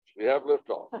We have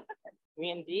liftoff.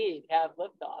 We indeed have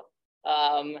liftoff.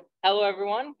 Hello,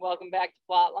 everyone. Welcome back to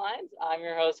Plotlines. I'm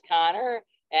your host, Connor,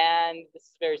 and this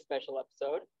is a very special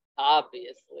episode,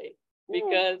 obviously,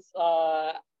 because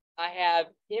I have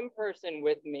in person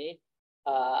with me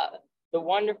the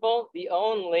wonderful, the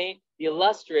only, the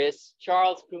illustrious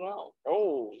Charles Coulombe.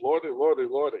 Oh, lordy, lordy,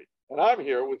 lordy. And I'm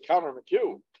here with Connor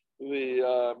McHugh,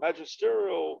 the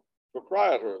magisterial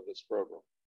proprietor of this program.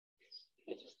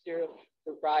 Magisterial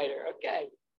proprietor, okay.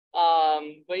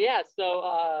 But yeah,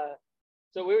 so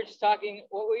we were just talking,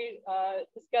 what were we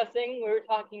discussing? We were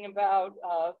talking about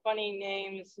funny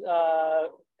names, how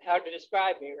to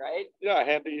describe me, right? Yeah,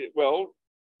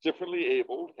 differently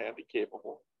abled, handy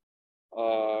capable.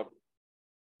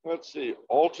 Let's see,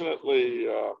 alternately,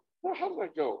 how did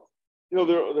that go? You know,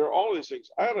 there are all these things.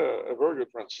 I had a very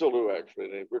good friend, still do actually,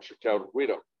 named Richard Cowden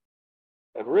Guido.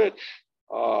 And Rich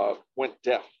went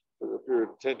deaf for a period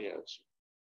of 10 years.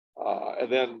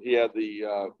 And then he had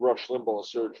the Rush Limbaugh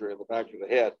surgery in the back of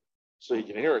the head so he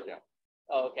can hear again.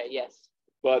 Oh, okay, yes.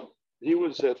 But he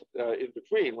was in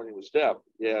between when he was deaf.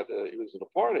 He was at a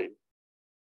party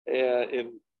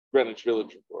in Greenwich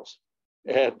Village, of course.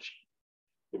 And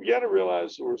he began to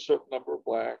realize there were a certain number of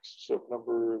blacks, a certain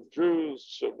number of Jews,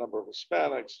 a certain number of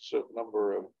Hispanics, a certain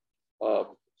number of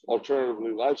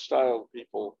alternatively lifestyle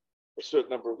people, a certain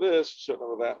number of this, a certain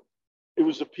number of that. It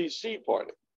was a PC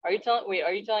party. Are you telling me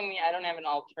I don't have an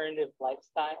alternative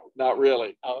lifestyle? Not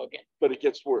really. Oh, okay. But it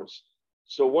gets worse.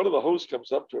 So one of the hosts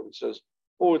comes up to him and says,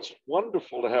 "Oh, it's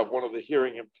wonderful to have one of the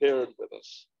hearing impaired with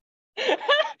us."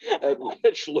 And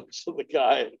Rich looks at the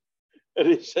guy and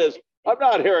he says, "I'm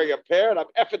not hearing impaired, I'm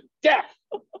effing deaf."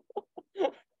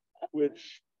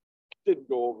 Which didn't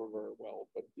go over very well,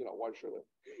 but you know, why should it?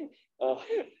 Well,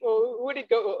 would it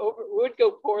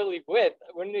go poorly with?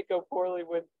 Wouldn't it go poorly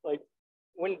with, like,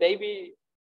 wouldn't they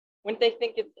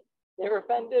think they're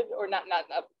offended, or not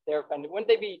they're offended? Wouldn't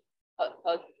they be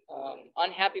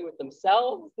unhappy with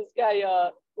themselves? This guy,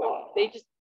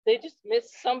 they just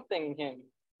missed something him.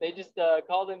 They just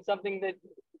called him something that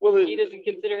he doesn't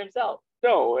consider himself.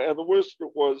 No, and the worst of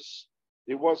it was,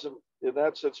 he wasn't, in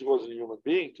that sense, he wasn't a human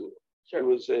being to them. Sure. It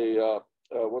was a,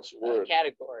 what's the word? A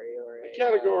category, or a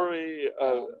category.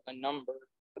 A number.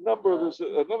 A number, there's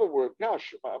another word.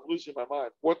 Gosh, I'm losing my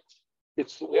mind.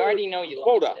 We already know you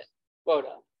quota. lost it.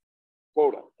 Quota.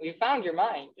 Quota. You found your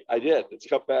mind. I did. It's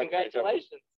come back.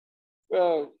 Congratulations.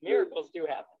 Well, miracles do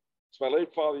happen. As my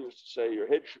late father used to say, your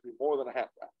head should be more than a hat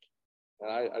rack. And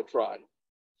I tried.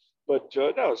 But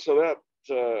no, so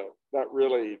that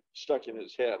really stuck in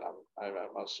his head, I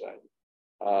must say,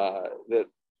 that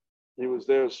he was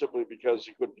there simply because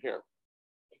he couldn't hear.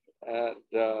 And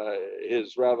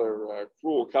his rather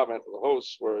cruel comment to the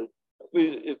hosts were,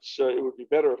 it would be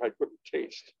better if I couldn't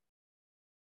taste.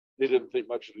 They didn't think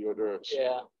much of the hors d'oeuvres.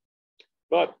 Yeah.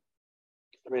 But,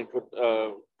 I mean,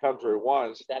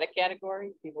 contrary-wise. Is that a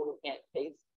category? People who can't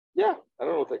taste? Yeah, I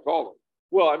don't know what they call them.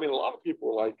 Well, I mean, a lot of people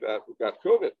were like that who got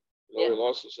COVID. They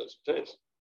lost their sense of taste.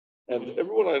 And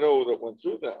everyone I know that went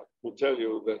through that will tell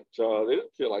you that they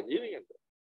didn't feel like eating anything.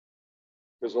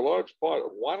 Because a large part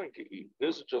of wanting to eat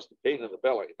isn't just the pain in the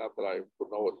belly. Not that I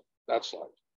would know what that's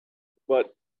like.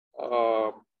 But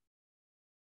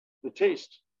the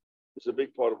taste is a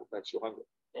big part of what makes you hungry.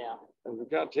 Yeah. And if you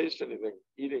can't taste anything,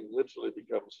 eating literally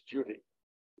becomes a duty.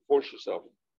 Force yourself.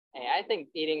 Hey, I think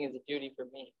eating is a duty for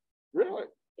me. Really?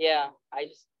 Yeah.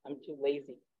 I'm too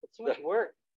lazy. It's too much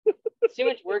work. It's too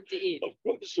much work to eat. Of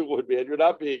course it would be. And you're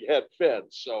not being head fed.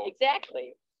 So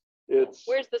exactly.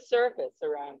 Where's the surface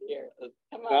around here?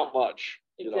 Come on. Not much.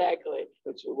 Exactly. You know,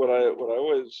 that's what I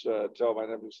always tell my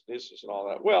nephews and nieces and all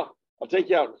that. Well, I'll take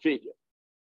you out and feed you.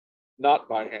 Not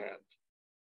by hand.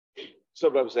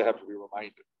 Sometimes they have to be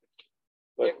reminded.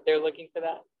 But they're looking for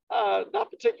that?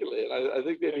 Not particularly. And I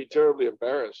think they'd be terribly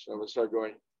embarrassed. I would start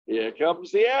going, "Here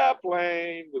comes the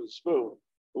airplane," with a spoon,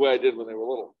 the way I did when they were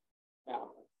little.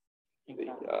 No.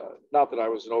 Not that I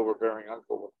was an overbearing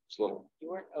uncle when I was little. You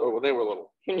weren't. Or when they were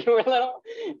little. When you were little?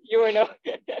 You were no.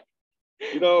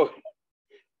 You know,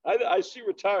 I see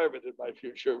retirement in my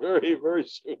future very, very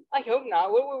soon. I hope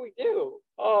not. What would we do?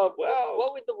 Well,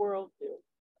 what would the world do?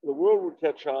 The world would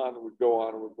catch on and would go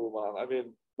on and would move on. I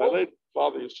mean, my late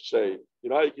father used to say, you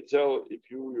know how you can tell if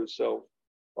you yourself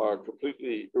are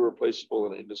completely irreplaceable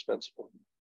and indispensable?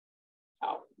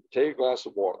 How? Take a glass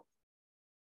of water,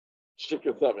 stick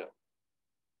your thumb in,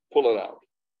 pull it out.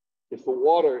 If the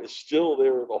water is still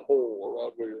there in the hole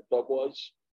around where your thumb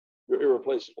was, you're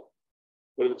irreplaceable.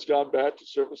 But if it's gone back to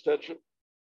surface tension,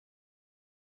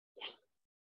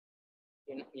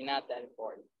 you're not that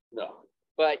important. No.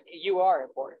 But you are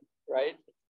important, right?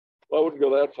 Well, I wouldn't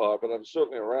go that far, but I'm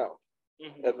certainly around.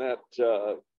 Mhm. And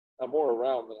that I'm more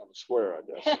around than I'm a square, I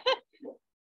guess.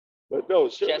 But no,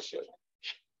 seriously.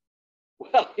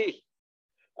 Well,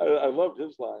 I loved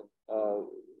his line.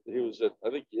 He was at, I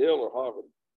think, Yale or Harvard,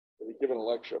 and he'd given a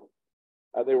lecture.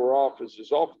 And they were off, as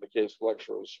is often the case with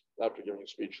lecturers, after giving a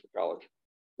speech at college.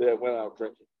 They went out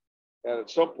drinking. And at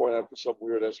some point, after some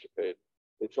weird escapade,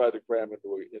 they tried to cram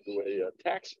into a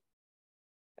taxi.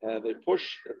 And they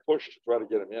pushed and pushed to try to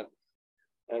get him in.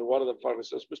 And one of them finally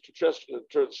says, Mr. Chesterton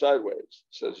turns sideways.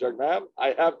 Says, young man,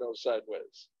 I have no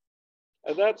sideways.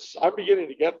 And I'm beginning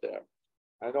to get there.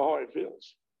 I know how he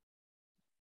feels.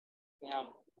 Yeah,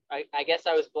 I guess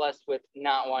I was blessed with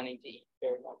not wanting to eat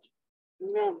very much.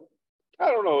 No,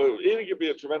 I don't know. Eating can be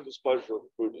a tremendous pleasure if the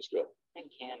food is good. I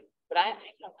can, but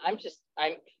I'm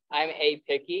A,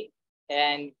 picky,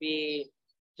 and B,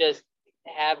 just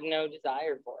have no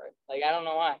desire for it. Like, I don't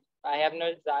know why. I have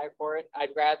no desire for it.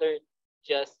 I'd rather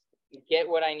just get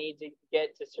what I need to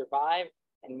get to survive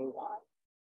and move on.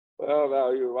 Well,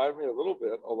 now you remind me a little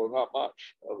bit, although not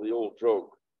much, of the old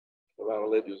joke about a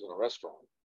lady who's in a restaurant.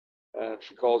 And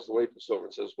she calls the waitress over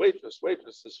and says, waitress,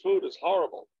 this food is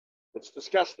horrible. It's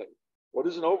disgusting. What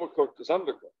isn't overcooked is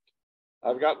undercooked.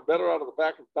 I've gotten better out of the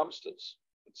back of dumpsters.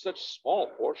 It's such small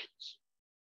portions.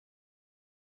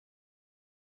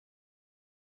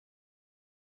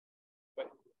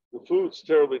 The food's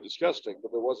terribly disgusting,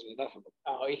 but there wasn't enough of it.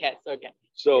 Oh, yes, okay.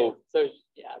 So,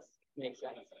 yes, makes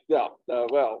sense. Yeah,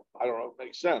 well, I don't know if it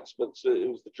makes sense, but it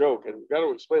was the joke, and you've got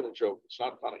to explain the joke. It's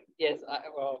not funny. Yes,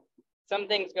 well, some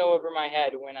things go over my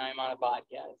head when I'm on a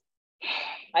podcast.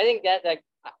 I think that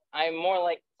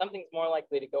something's more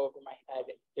likely to go over my head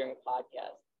during a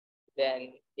podcast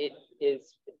than it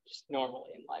is just normally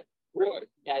in life. Really?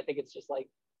 Yeah, I think it's just like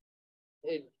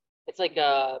it's like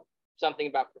something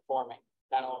about performing,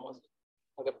 kind of almost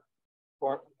like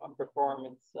a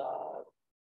performance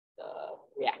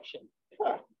reaction.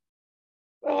 Huh.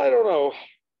 Well, I don't know.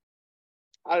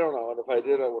 And if I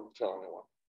did, I wouldn't tell anyone.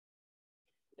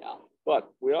 Yeah.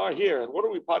 But we are here, and what are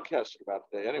we podcasting about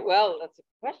today anyway? Well, that's a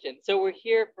question. So we're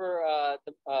here for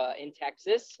in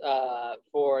Texas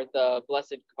for the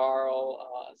Blessed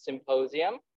Carl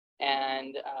Symposium,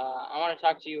 and I want to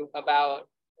talk to you about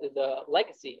the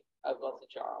legacy of Blessed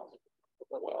Charles.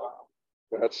 Well,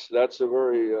 that's a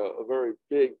very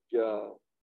big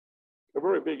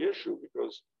issue,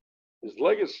 because his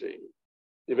legacy,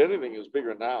 if anything, is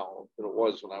bigger now than it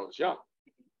was when I was young.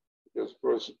 Because, of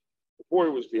course, before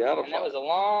he was beatified. And that was a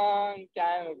long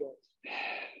time ago.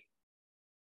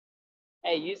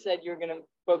 Hey, you said you were going to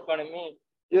poke fun at me.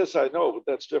 Yes, I know, but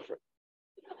that's different.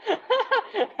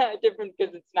 Different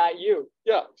because it's not you.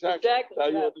 Yeah, exactly. Now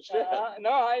you understand.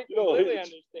 No, I completely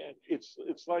understand.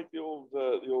 It's like the old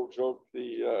joke.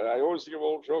 I always think of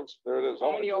old jokes. There it is.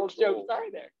 How many old jokes are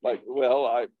there? Like,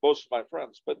 well, most of my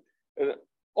friends, but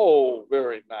oh,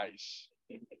 very nice.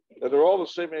 And they're all the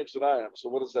same age that I am. So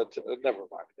what does that? Never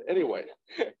mind. Anyway,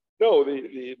 no.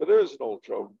 But there is an old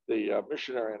joke. The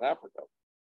missionary in Africa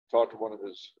talked to one of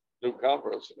his new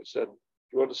converts, and he said, "Do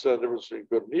you understand the difference between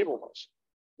good and evilness?"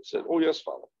 He said, "Oh yes,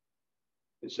 Father."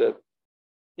 He said,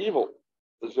 "Evil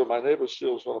is when my neighbor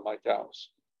steals one of my cows.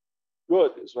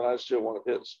 Good is when I steal one of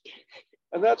his."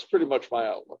 And that's pretty much my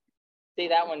outlook. See,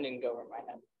 that one didn't go over my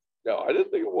head. No, I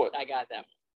didn't think it would. I got that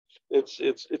one.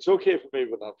 It's okay for me,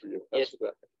 but not for you. That's what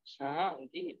that means.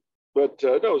 Indeed. But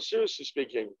no, seriously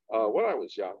speaking, when I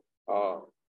was young,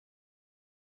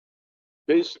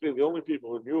 basically the only people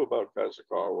who knew about Kaiser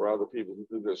Karl were other people who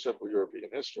knew their simple European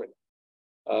history,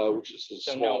 which is a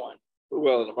so small. No one.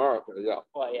 Well, in America, yeah.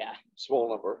 Well, yeah. Small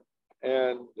number,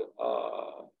 and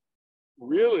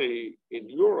really in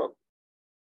Europe,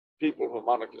 people of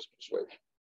Monarchist persuasion.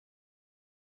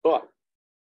 But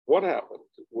what happened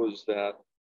was that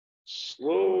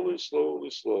slowly,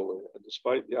 and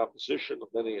despite the opposition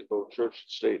of many in both church and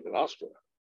state in Austria,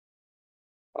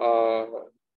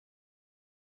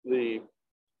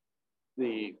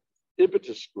 the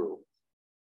impetus grew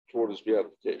toward his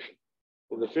beatification.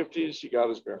 In the 50s, he got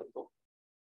his miracle.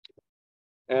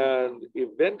 And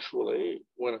eventually,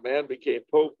 when a man became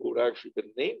Pope who had actually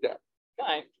been named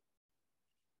after,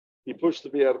 he pushed the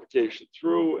beatification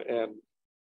through and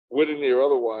wittingly or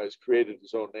otherwise created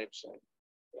his own namesake.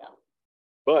 Yeah.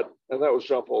 And that was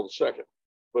John Paul II.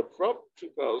 But from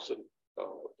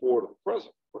 2004 to the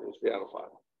present, when he was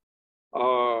beatified,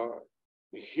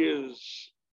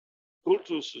 his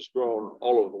cultus has grown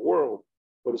all over the world,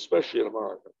 but especially in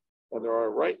America. And there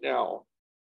are right now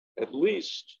at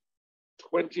least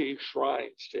 20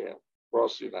 shrines to him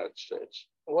across the United States.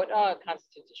 What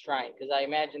constitutes a shrine? Because I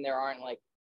imagine there aren't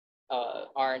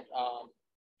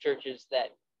churches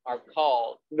that are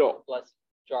called No, Blessed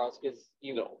Charles, because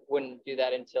you No. wouldn't do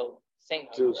that until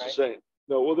sainthood, it was the right? same.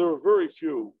 No, well, there were very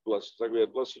few blessed. Like we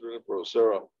had Blessed Renifero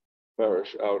Sarah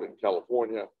Parish out in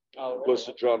California, Oh, really?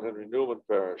 Blessed John Henry Newman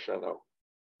Parish, I know,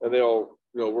 and they all,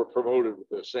 were promoted with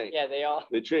their saint. Yeah, they all.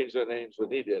 They changed their names when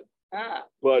he did, Ah,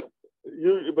 but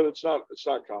it's not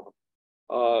common.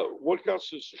 What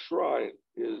constitutes a shrine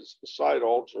is a side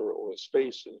altar or a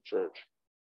space in the church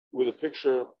with a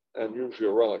picture and usually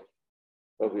a relic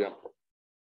of the emperor.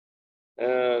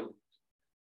 And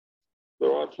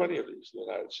there are plenty of these in the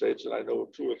United States, and I know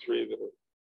of 2 or 3 that are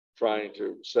trying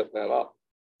to set that up.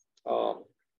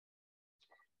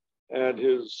 And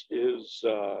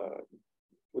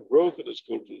the growth in his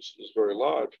cult is very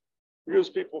large because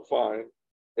people find,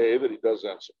 A, that he does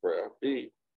answer prayer,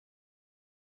 B,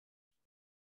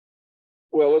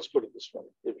 well, let's put it this way.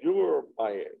 If you were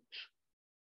my age,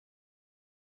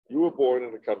 you were born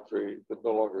in a country that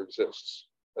no longer exists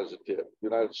as it did, the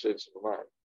United States of America.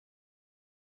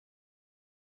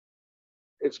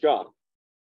 It's gone.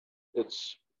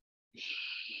 It's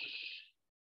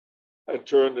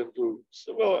turned into,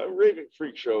 well, a raving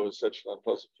freak show is such an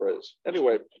unpleasant phrase.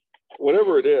 Anyway,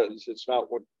 whatever it is, it's not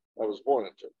what I was born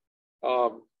into.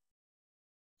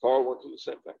 Carl went through the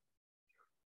same thing.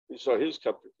 He saw his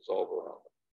country dissolve around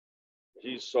him.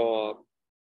 He saw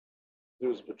he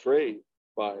was betrayed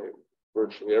by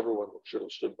virtually everyone that should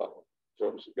have stood by him in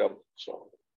terms of government and so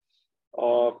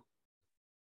on.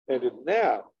 And in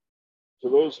that, to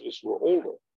those of us who are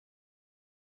older,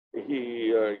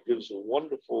 he gives a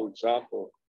wonderful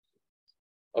example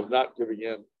of not giving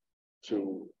in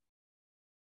to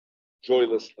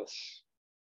joylessness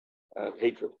and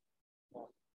hatred.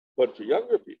 But for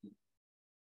younger people,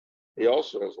 he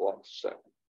also has a lot to say.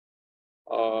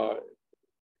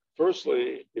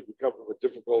 Firstly, if you come from a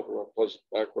difficult or unpleasant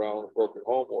background, a broken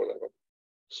home or whatever,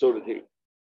 so did he.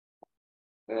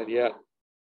 And yet,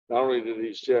 not only did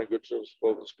he stay on good terms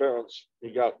with both his parents,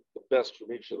 he got the best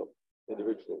from each of them,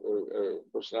 individually or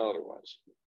personality-wise.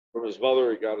 From his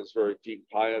mother, he got his very deep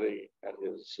piety and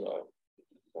his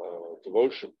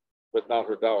devotion, but not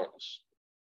her dourness.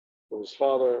 From his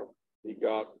father, he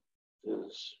got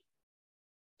his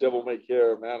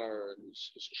devil-may-care manner and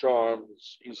his charm,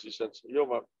 his easy sense of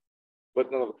humor, but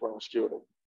none of the promiscuity.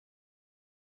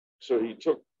 So he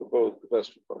took the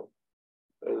best from both.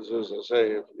 As I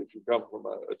say, if you come from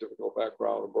a difficult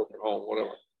background, a broken home,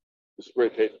 whatever, it's a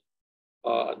great hater.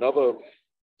 Another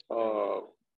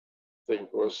thing,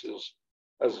 of course, is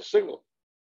as a single,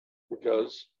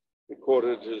 because he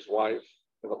courted his wife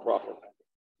in the prophet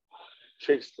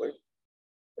chastely.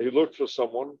 He looked for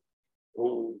someone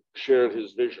who shared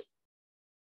his vision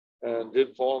and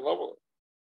did fall in love with her.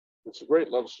 It's a great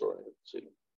love story.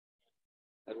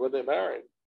 And when they married,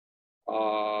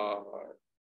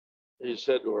 he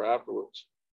said to her afterwards,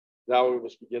 now we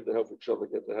must begin to help each other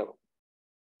get to heaven,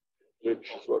 which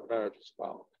is what marriage is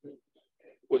about.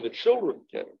 When the children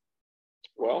came,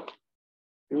 well,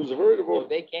 he was a very devoted. Oh,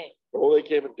 they came. Oh, they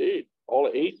came indeed. All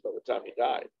 8 by the time he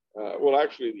died. Well,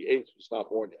 actually, the 8th was not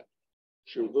born yet.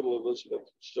 She was little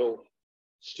Elizabeth,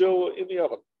 still in the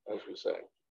oven, as we say.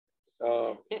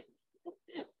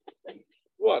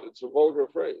 What? It's a vulgar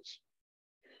phrase.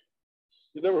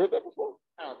 You never heard that before?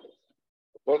 I don't think so.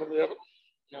 Bun in the oven?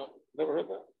 No. Never heard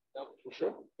that? No. For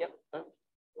sure? Yep.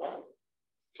 Wow.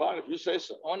 Fine, if you say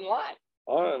so. Online.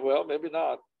 All right, well, maybe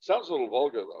not. Sounds a little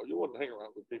vulgar, though. You wouldn't hang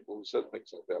around with people who said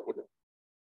things like that, would you?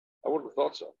 I wouldn't have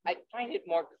thought so. I find it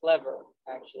more clever,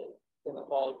 actually, than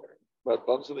vulgar. But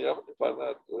buns in the oven, you find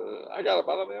that? I got a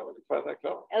bun in the oven, you find that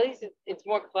clever? At least it's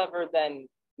more clever than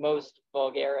most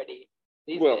vulgarity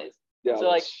these days. Yeah. So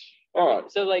like, all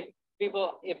right. So like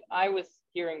people, if I was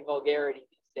hearing vulgarity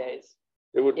these days,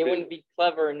 it wouldn't be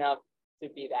clever enough to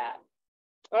be that.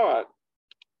 All right.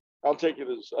 I'll take it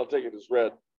as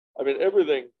read. I mean,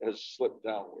 everything has slipped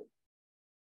downward.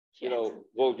 You know,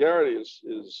 vulgarity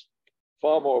is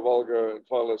far more vulgar and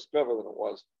far less clever than it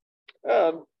was.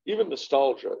 And even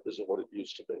nostalgia isn't what it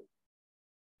used to be.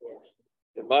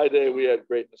 Yeah. In my day, we had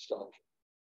great nostalgia.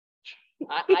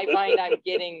 I find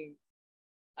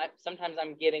sometimes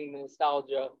I'm getting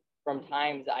nostalgia from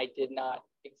times I did not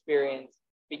experience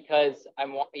because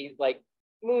I'm like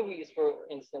movies, for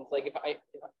instance. Like if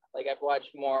I've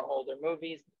watched more older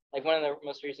movies. Like one of the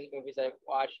most recent movies I've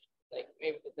watched, like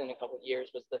maybe within a couple of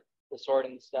years, was the Sword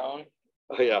and the Stone.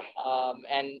 Oh yeah.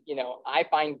 And you know, I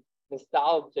find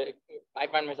myself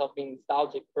being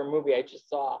nostalgic for a movie I just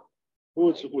saw.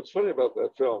 What's funny about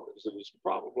that film is it was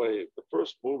probably the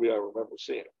first movie I remember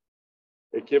seeing.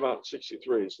 It came out in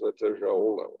 '63, so that tells you how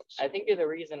old I was. I think you're the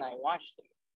reason I watched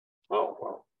it. Oh,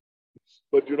 well.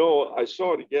 But I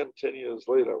saw it again 10 years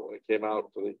later when it came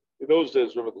out. In those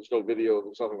days, remember, there's no video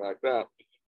or something like that.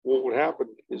 What would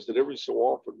happen is that every so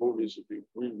often movies would be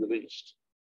re-released.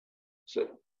 So,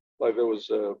 like there was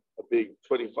a big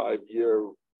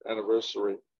 25-year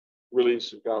anniversary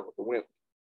release of Gone with the Wind.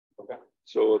 Okay.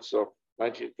 So it's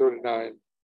 1939,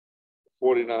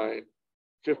 49,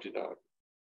 59.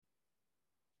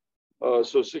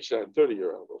 So 69,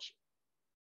 30-year anniversary.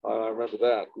 I remember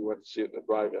that. We went to see it in the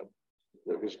drive-in.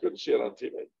 Because you couldn't see it on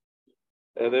TV.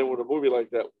 And then when a movie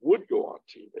like that would go on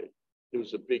TV, it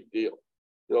was a big deal.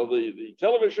 The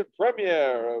television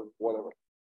premiere of whatever.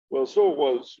 Well, so it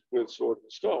was with Sword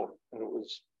and Stone, and it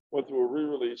went through a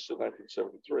re-release in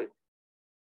 1973.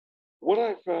 What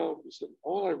I found was that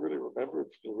all I really remembered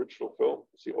from the original film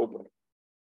was the opening.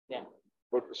 Yeah.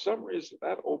 But for some reason,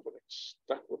 that opening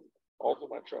stuck with me all through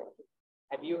my childhood.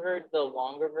 Have you heard the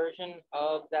longer version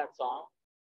of that song?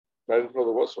 I didn't know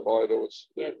there was some. All I know is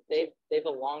yeah, there's a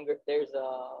longer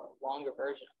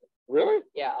version. Really?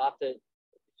 Yeah, I'll have to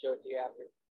show it to you after.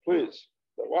 Please.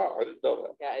 Wow, I didn't know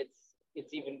that. Yeah,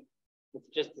 it's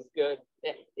just as good.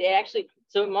 They actually,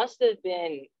 so it must have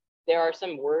been. There are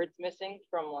some words missing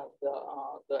from like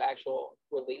the actual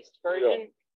released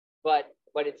version, but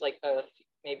it's like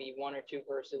maybe one or two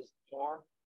verses more.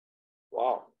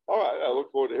 Wow. All right, I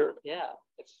look forward to hearing it. Yeah,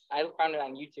 I found it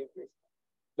on YouTube recently.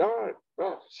 All right.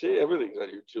 Well, see, everything's on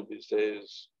YouTube these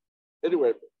days.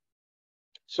 Anyway,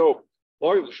 so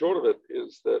long and the short of it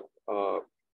is that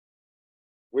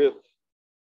with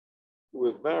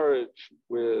marriage,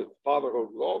 with fatherhood,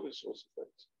 with all these sorts of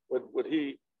things,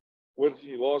 when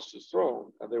he lost his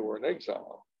throne and they were in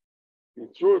exile, he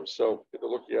threw himself into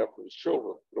looking after his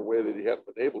children in a way that he hadn't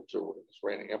been able to when he was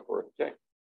reigning emperor and king.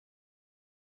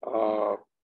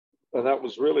 And that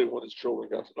was really when his children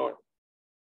got to know him.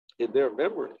 In their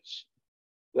memories,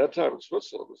 that time in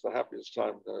Switzerland was the happiest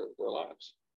time in their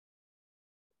lives.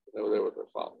 They were there with their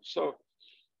father. So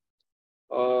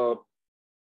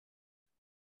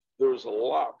there was a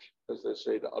lot, as they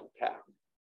say, to unpack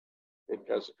in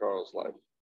Kaiser Karl's life.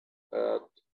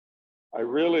 I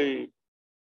really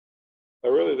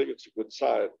think it's a good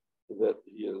sign that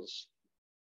he is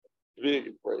being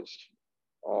embraced.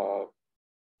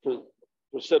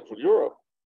 For Central Europe,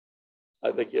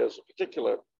 I think he has a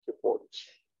particular importance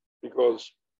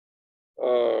because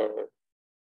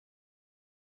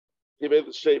he made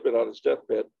the statement on his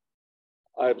deathbed,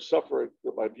 "I am suffering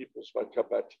that my peoples might come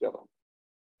back together."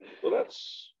 So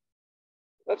that's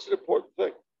an important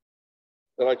thing.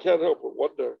 And I can't help but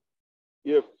wonder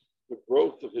if the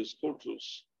growth of his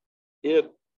cultus in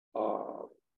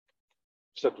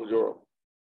Central Europe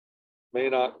may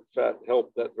not, in fact,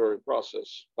 help that very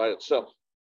process by itself,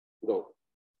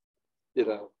 in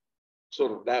a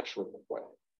sort of natural way.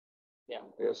 Yeah.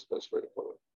 I guess the best way to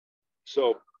put it.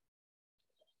 So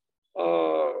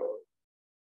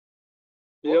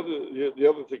the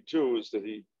other thing too is that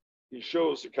he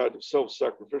shows the kind of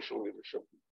self-sacrificial leadership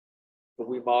that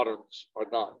we moderns are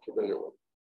not familiar with.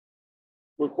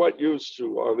 We're quite used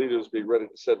to our leaders being ready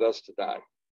to send us to die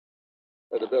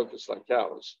and to milk us like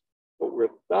cows, but we're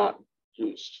not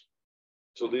used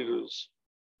to leaders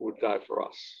who would die for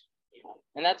us. Yeah.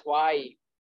 And that's why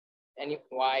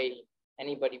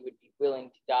anybody would be willing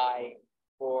to die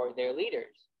for their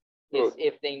leaders is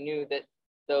if they knew that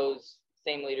those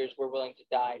same leaders were willing to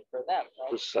die for them. Right?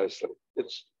 Precisely.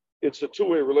 It's a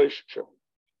two-way relationship,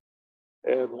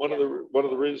 and one of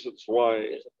the reasons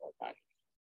why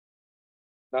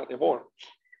not anymore.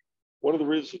 One of the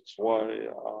reasons why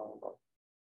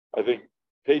I think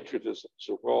patriotism,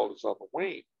 so-called, is on the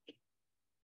wane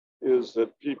is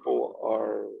that people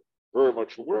are very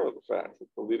much aware of the fact that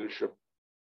the leadership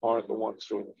aren't the ones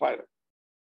doing the fighting.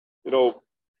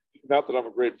 Not that I'm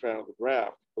a great fan of the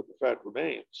draft, but the fact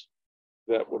remains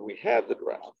that when we had the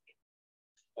draft,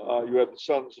 you had the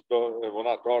sons of, well,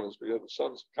 not daughters, but you had the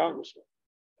sons of congressmen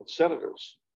and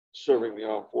senators serving the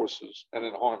armed forces and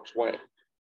in harm's way.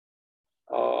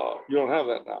 You don't have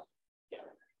that now.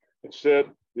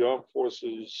 Instead, the armed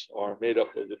forces are made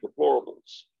up of the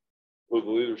deplorables who the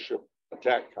leadership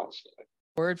attack constantly.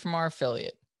 Word from our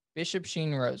affiliate, Bishop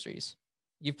Sheen Rosaries.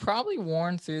 You've probably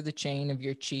worn through the chain of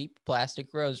your cheap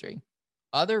plastic rosary.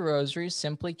 Other rosaries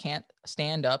simply can't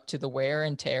stand up to the wear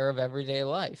and tear of everyday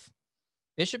life.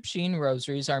 Bishop Sheen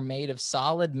rosaries are made of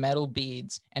solid metal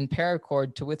beads and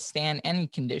paracord to withstand any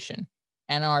condition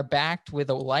and are backed with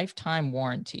a lifetime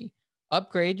warranty.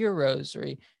 Upgrade your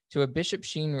rosary to a Bishop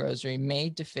Sheen rosary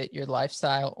made to fit your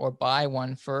lifestyle or buy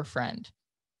one for a friend.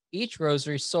 Each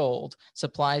rosary sold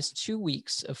supplies 2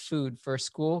 weeks of food for a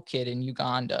school kid in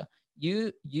Uganda.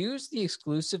 You use the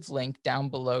exclusive link down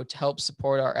below to help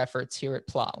support our efforts here at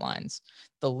Plotlines.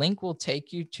 The link will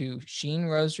take you to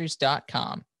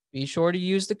sheenrosaries.com. Be sure to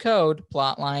use the code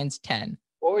Plotlines10.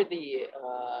 Or the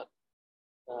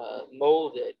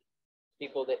molded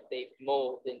people that they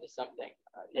mold into something.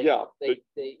 It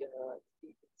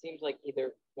seems like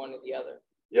either one or the other.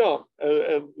 Yeah,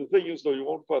 and the thing is, though, you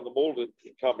won't find the molded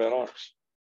in combat arms.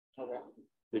 Okay.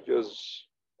 Because,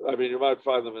 I mean, you might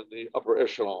find them in the upper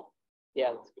echelon.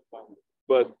 Yeah, that's a good point.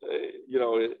 But, you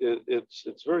know,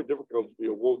 it's very difficult to be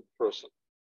a wounded person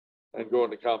and go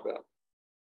into combat.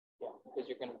 Yeah, because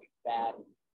you're going to be bad.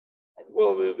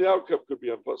 Well, the outcome could be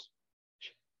unpleasant.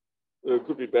 There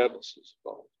could be badnesses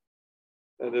involved.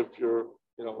 And if you're,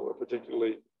 you know, a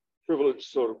particularly privileged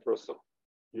sort of person,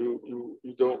 you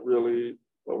don't really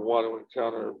want to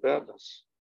encounter badness.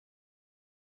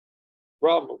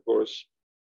 Problem, of course,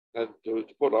 and to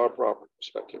put our proper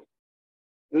perspective,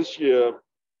 this year,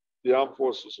 the armed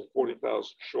forces are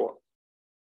 40,000 short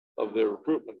of their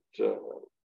recruitment,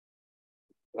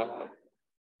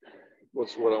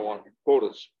 what's what I want,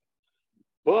 quotas.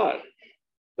 But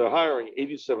they're hiring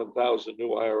 87,000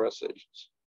 new IRS agents.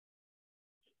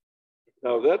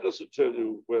 Now, that doesn't tell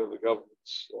you where the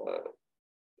government's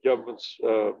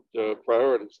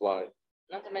priorities lie.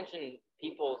 Not to mention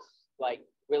people's like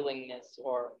willingness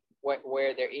or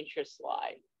where their interests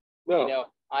lie. No. You know,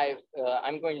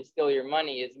 I'm going to steal your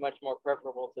money is much more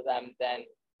preferable to them than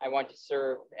I want to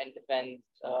serve and defend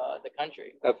the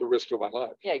country. At the risk of my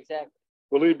life. Yeah, exactly.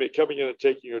 Believe me, coming in and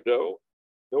taking your dough,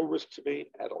 no risk to me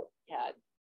at all. Yeah,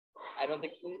 I don't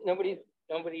think nobody's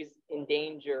in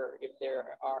danger if they're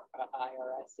an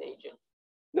IRS agent.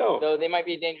 No. Though they might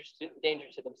be danger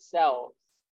to themselves.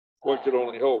 One could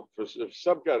only hope for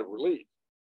some kind of relief.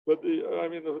 But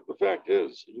the fact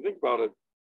is, if you think about it,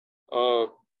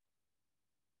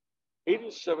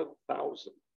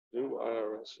 87,000 new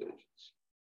IRS agents.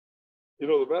 You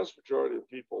know, the vast majority of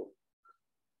people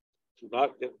do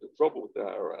not get into trouble with the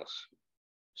IRS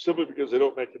simply because they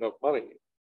don't make enough money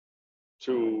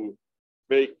to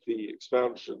make the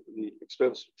expense of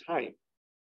time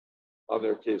on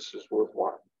their cases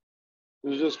worthwhile.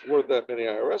 There's just weren't that many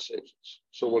IRS agents.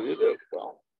 So what do?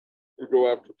 Well, you go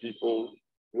after people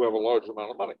who have a large amount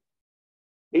of money.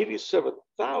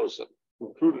 87,000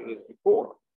 recruited it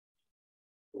before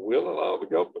will allow the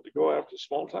government to go after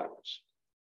small timers.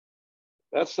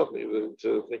 That's something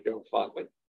to think of fondly.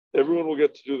 Everyone will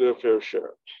get to do their fair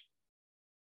share.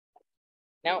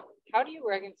 Now, how do you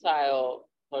reconcile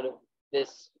sort of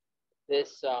this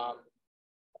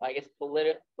I guess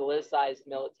politicized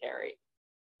military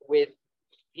with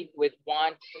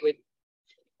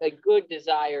a good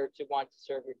desire to want to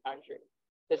serve your country?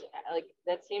 Because like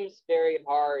that seems very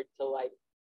hard to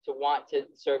want to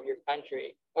serve your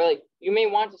country, or like you may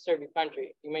want to serve your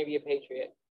country, you may be a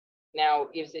patriot. Now,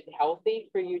 is it healthy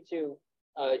for you to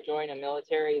join a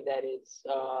military that is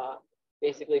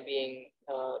basically being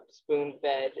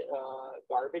spoon-fed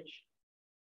garbage?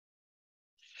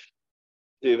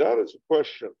 See, that is a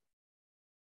question.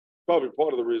 Probably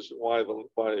part of the reason why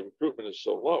recruitment is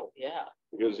so low. Yeah.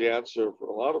 Because the answer for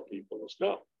a lot of people is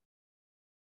no.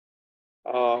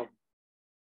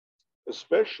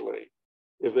 Especially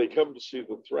if they come to see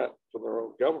the threat from their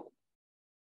own government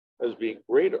as being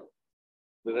greater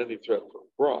than any threat from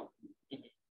abroad.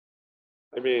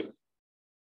 I mean,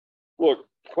 look,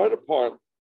 quite apart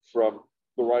from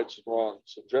the rights and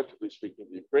wrongs, objectively speaking,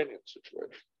 the Ukrainian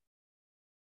situation,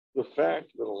 the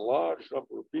fact that a large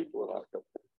number of people in our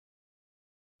country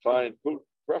find Putin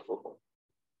preferable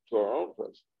to our own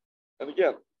president. And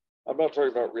again, I'm not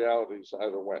talking about realities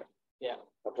either way. Yeah.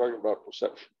 I'm talking about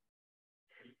perception.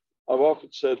 I've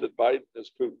often said that Biden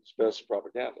is Putin's best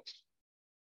propagandist.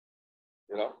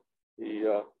 You know, he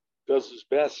does his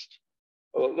best.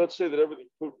 Let's say that everything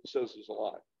Putin says is a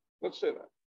lie. Let's say that.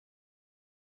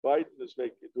 Biden is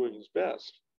doing his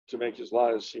best to make his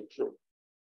lies seem true.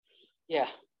 Yeah.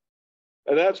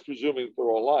 And that's presuming that they're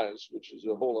all lies, which is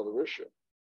a whole other issue.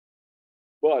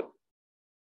 But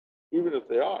even if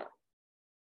they are,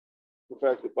 the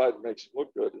fact that Biden makes him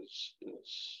look good is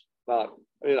not.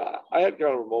 I mean, I had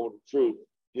kind of a moment of truth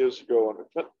years ago under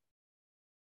Clinton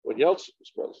when Yeltsin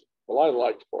was president. Well, I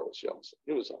liked Boris Yeltsin.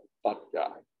 He was a fun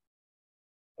guy.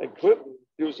 And Clinton,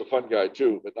 he was a fun guy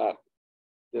too, but not,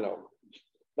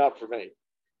 not for me.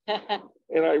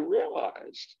 And I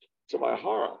realized, to my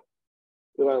horror,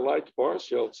 that I liked Boris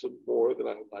Yeltsin more than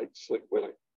I liked Slick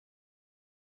Willie.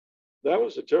 That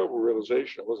was a terrible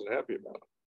realization. I wasn't happy about it.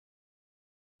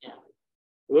 Yeah.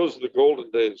 Those are the golden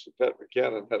days that Pat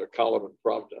Buchanan had a column in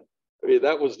Pravda. I mean,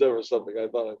 that was never something I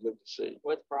thought I'd live to see.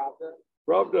 What's Pravda?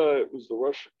 Pravda was the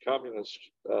Russian communist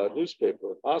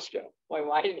newspaper in Moscow. Wait,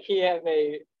 why did he have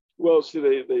a? Well, see,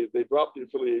 they dropped the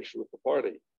affiliation with the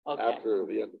party Okay, after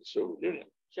the end of the Soviet Union,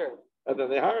 sure, and then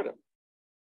they hired him.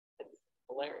 it's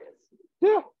hilarious.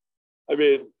 Yeah, I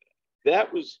mean,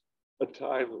 that was a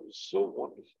time that was so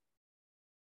wonderful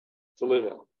to live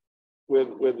in,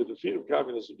 when the defeat of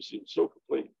communism seemed so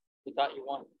complete. We thought you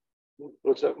won.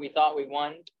 What's that? We thought we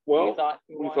won. Well, we thought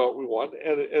we thought we won,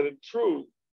 and in truth,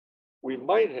 we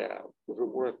might have if it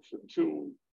weren't for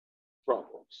two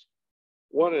problems.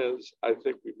 One is, I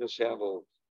think we mishandled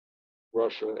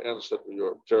Russia and Central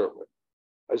Europe terribly.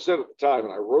 I said at the time,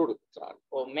 and I wrote at the time.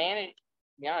 Well, to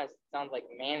be honest, it sounds like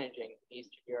managing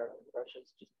Eastern Europe and Russia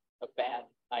is just a bad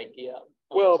idea.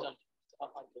 Well,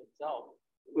 unto itself.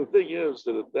 the thing is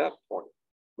that at that point,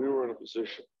 we were in a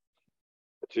position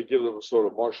to give them a sort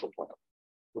of Marshall Plan.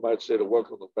 We might say to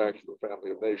welcome them back to the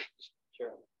family of nations.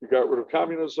 Sure. We got rid of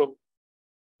communism.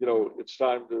 It's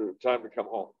time to come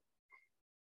home.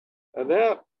 And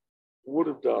that would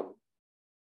have done,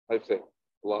 I think,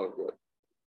 a lot of good.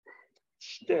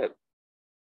 Instead,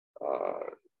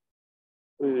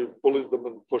 we bullied them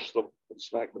and pushed them and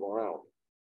smacked them around.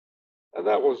 And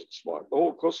that wasn't smart. The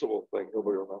whole Kosovo thing,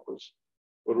 nobody remembers.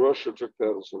 But Russia took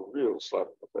that as a real slap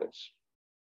in the face.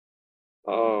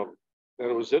 And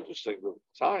it was interesting that at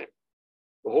the time,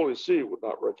 the Holy See would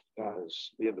not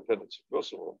recognize the independence of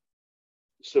Kosovo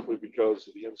simply because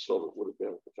of the insult it would have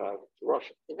been at the time to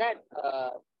Russia. Is that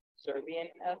Serbian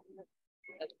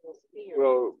ethnicity?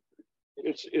 Well,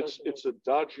 it's a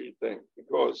dodgy thing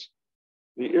because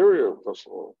the area of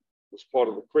Kosovo was part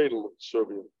of the cradle of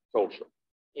Serbian culture.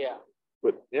 Yeah.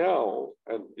 But now,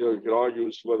 and you can argue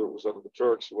as to whether it was under the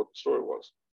Turks or what the story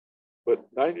was, but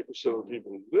 90% of the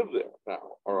people who live there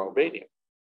now are Albanian.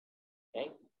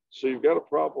 Okay. So you've got a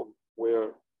problem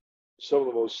where some of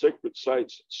the most sacred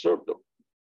sites in serfdom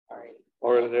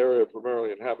are in an area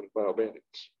primarily inhabited by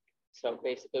Albanians. So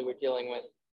basically, we're dealing with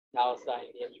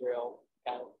Palestine, Israel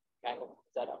kind of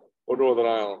setup. Or Northern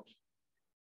Ireland.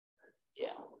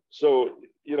 Yeah. So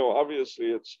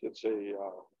obviously, it's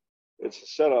a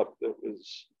setup that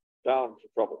is bound for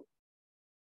trouble.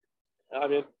 I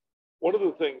mean, one of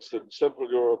the things that Central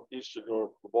Europe, Eastern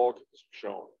Europe, the Balkans have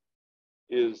shown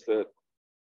is that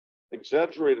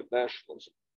exaggerated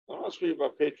nationalism. I'm not speaking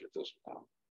about patriotism now.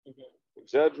 Mm-hmm.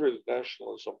 Exaggerated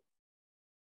nationalism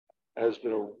has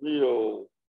been a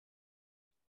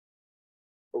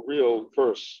real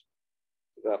curse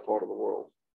to that part of the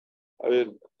world. I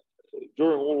mean,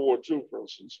 during World War II, for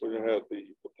instance, when you had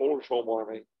the Polish Home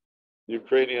Army, the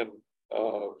Ukrainian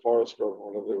Forest Guard,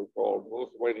 whatever they were called, the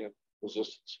Lithuanian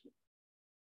resistance.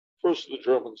 First the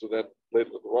Germans and then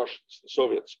later the Russians, the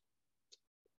Soviets.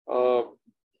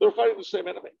 They're fighting the same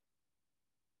enemy,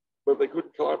 but they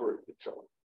couldn't collaborate with each other.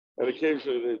 And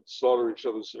occasionally they'd slaughter each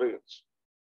other's civilians.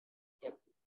 Yep.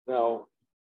 Now,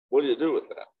 what do you do with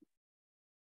that?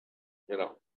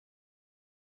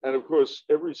 And of course,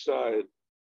 every side,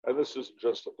 and this isn't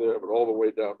just up there, but all the way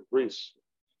down to Greece,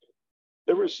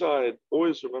 every side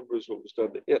always remembers what was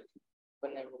done to it.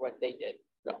 But never what they did.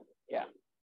 No. Yeah.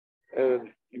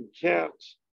 And you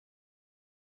can't,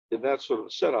 in that sort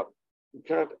of setup, you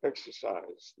can't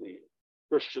exercise the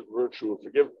Christian virtue of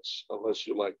forgiveness unless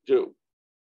you do.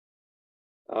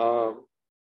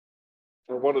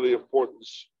 And one of the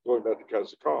importance, going back to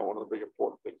Kazakar, one of the big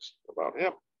important things about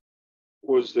him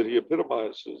was that he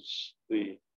epitomizes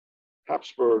the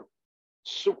Habsburg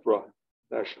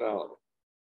supra-nationality.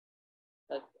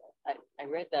 I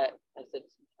read that. I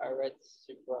read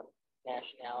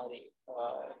supra-nationality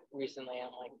recently.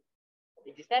 I'm like,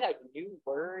 is that a new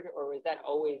word, or was that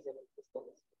always in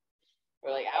existence?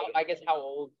 Or I guess how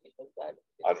old is that?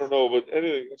 I don't know, but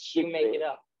anything that's supra. You make it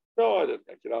up. No, I didn't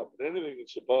make it up. But anything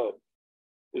that's above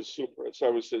is super. It's I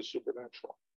would say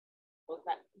supernatural. Well, it's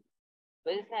not.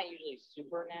 But isn't that usually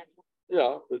supernatural?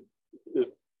 Yeah, but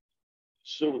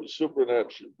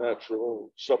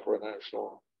supernatural,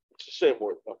 supranational. It's the same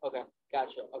word. Though. Okay,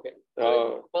 gotcha. Okay.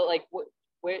 But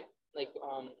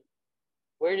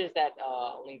where does that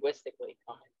linguistically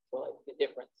come in? So the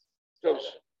difference.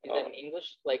 Is that in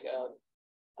English, like a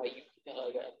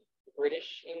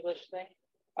British English thing?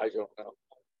 I don't know.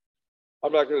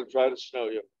 I'm not going to try to snow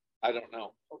you. I don't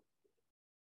know.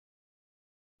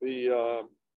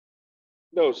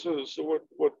 So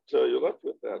what you're left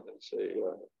with then is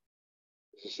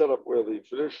a setup where the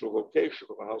traditional location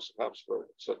of the House of Habsburg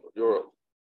in Central Europe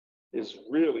is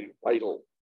really vital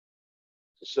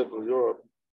to Central Europe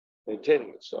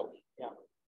maintaining itself. Yeah.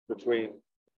 Between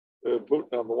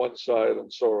Putin on the one side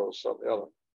and Soros on the other.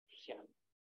 Yeah.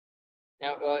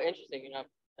 Now, interesting enough,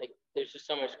 there's just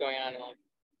so much going on in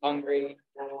Hungary,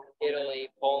 Italy,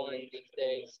 Poland these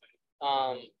days.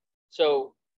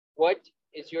 So what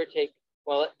is your take?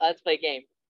 Well, let's play a game.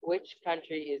 Which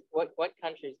country is what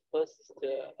country is closest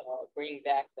to bringing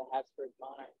back the Habsburg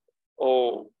monarchy?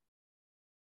 Oh,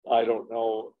 I don't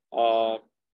know.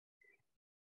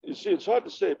 You see, it's hard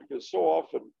to say because so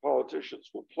often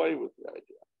politicians will play with the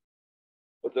idea,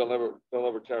 but they'll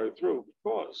never carry through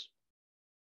because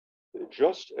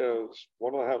just as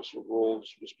one of the Habsburg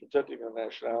rules was protecting their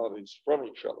nationalities from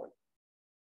each other,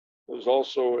 there's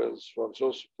also, as Franz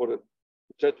Josef put it,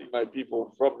 protecting my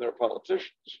people from their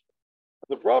politicians.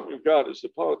 And the problem you've got is the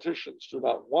politicians do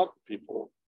not want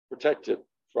people protected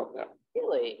from them.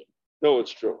 Really? No,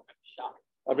 it's true. Shocked.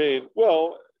 I mean,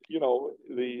 well,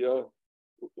 the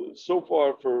so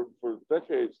far for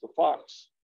decades, the fox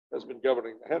has been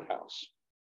governing the hen house.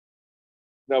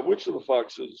 Now, which of the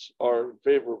foxes are in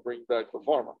favor of bringing back the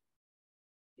farmer?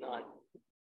 None.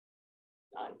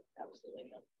 None. Absolutely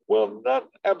none. Well, not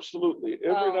absolutely.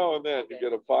 Every now and then okay. you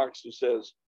get a fox who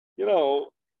says,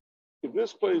 if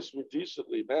this place were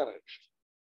decently managed,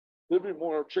 there'd be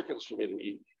more chickens for me to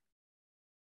eat.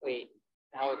 Wait,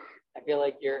 now I feel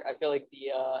like the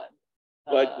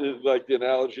like the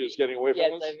analogy is getting away from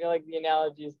yes, us? I feel like the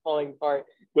analogy is falling apart.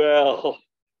 Well,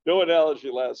 no analogy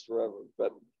lasts forever,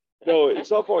 but no, it's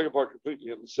not falling apart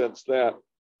completely in the sense that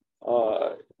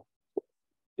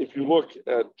if you look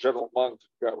at General Monk,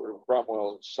 got rid of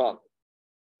Cromwell's son,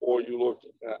 or you look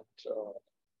at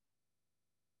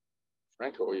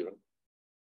Franco even,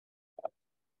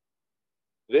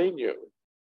 they knew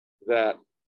that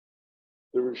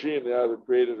the regime they either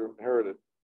created or inherited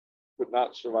could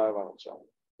not survive on its own.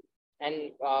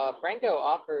 And Franco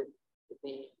offered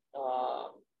the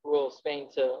rule of Spain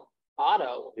to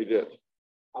Otto. He did.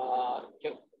 Do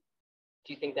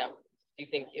you think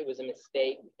it was a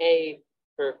mistake, A,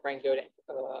 for Franco to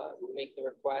make the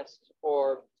request,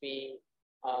 or B,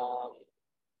 for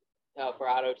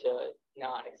Otto to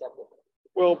not accept it?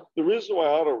 Well, the reason why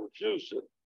Otto refused it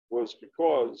was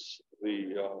because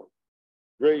the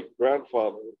great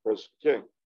grandfather of the present king,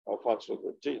 Alfonso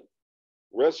XIII,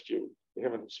 rescued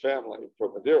him and his family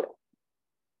from Madeira.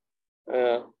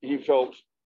 And he felt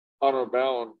honor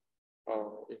bound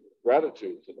in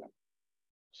gratitude to them.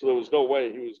 So there was no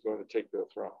way he was going to take their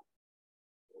throne.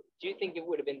 Do you think it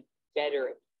would have been better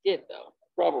if he did, though?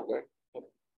 Probably.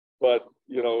 But,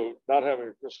 not having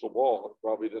a crystal ball, I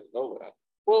probably didn't know that.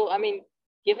 Well, I mean,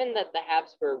 given that the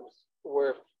Habsburgs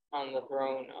were on the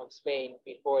throne of Spain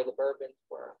before the Bourbons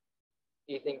were,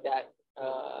 do you think at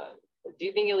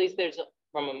least there's,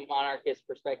 from a monarchist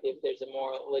perspective, there's a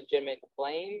more legitimate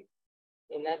claim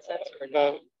in that sense? Or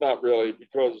no, not really,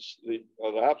 because the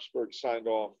Habsburgs signed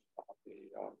off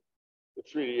on the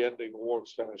treaty ending the War of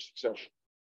Spanish Succession.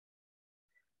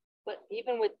 But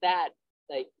even with that,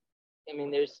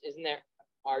 isn't there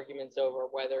arguments over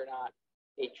whether or not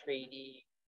a treaty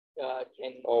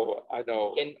can? Oh, I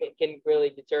know. Can really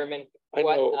determine I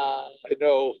what?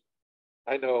 know.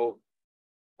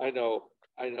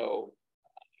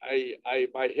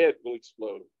 My head will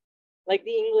explode. Like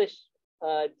the English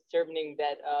determining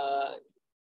that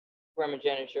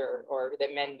primogeniture, or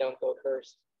that men don't go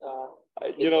first.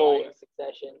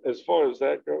 Succession. As far as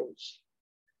that goes,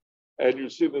 and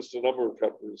you've seen this in a number of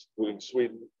countries, including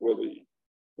Sweden, where the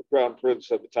crown prince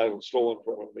had the title stolen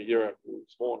from him a year after he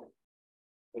was born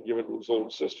and given to his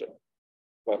older sister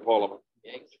by Parliament.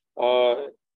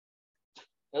 At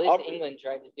least England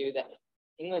tried to do that.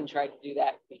 England tried to do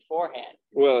that beforehand.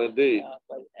 Well, indeed.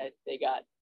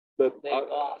 But they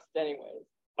lost anyways.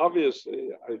 Obviously,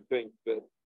 I think that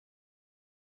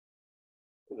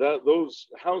those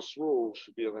house rules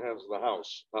should be in the hands of the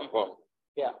House, not Parliament.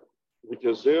 Yeah.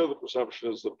 Because there the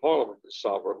presumption is that Parliament is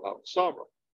sovereign, not the sovereign.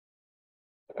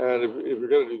 And if you're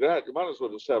going to do that, you might as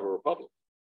well just have a republic.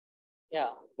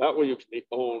 Yeah. That way you can be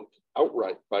owned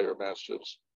outright by your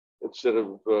masters instead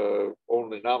of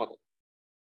only nominally.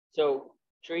 So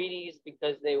treaties,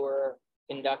 because they were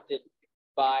conducted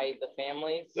by the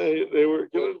families? They were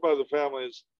conducted by the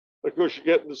families. Of course, you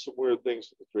get into some weird things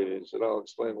with the treaties, and I'll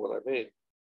explain what I mean.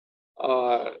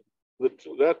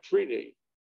 That treaty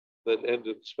that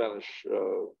ended Spanish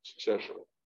succession,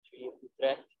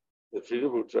 the Treaty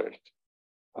of Utrecht,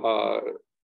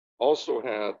 also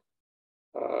had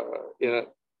in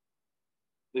it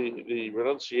the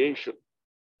renunciation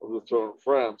of the throne of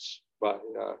France by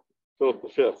Philip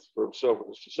V for himself and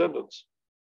his descendants,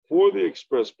 for the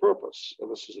express purpose,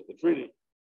 and this is in the treaty,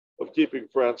 of keeping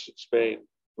France and Spain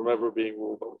from ever being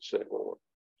ruled by the same ruler.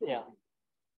 Yeah.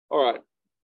 All right.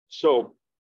 So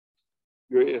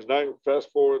you're in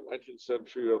fast forward 19th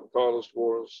century, you have the Carlist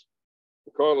Wars.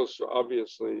 The Carlos are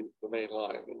obviously the main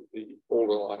line, the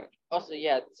older line. Also,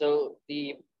 yeah. So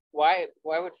why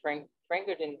would Franco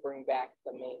didn't bring back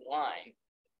the main line,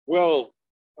 Well,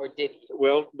 or did he?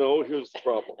 well, no. Here's the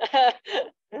problem.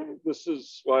 This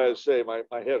is why I say my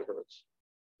head hurts.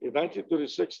 In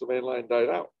 1936, the main line died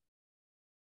out,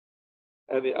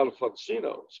 and the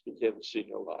Alfonsinos became the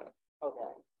senior line.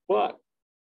 Okay. But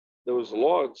there was a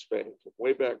law in Spain from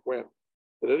way back when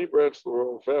that any branch of the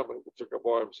royal family that took up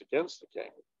arms against the king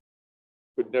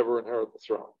could never inherit the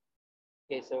throne.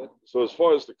 Okay. So as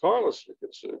far as the Carlos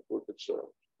were concerned,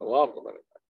 a lot of them anyway,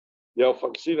 the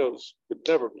Alfonsinos could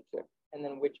never be king. And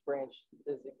then which branch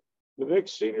is it? The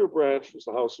next senior branch was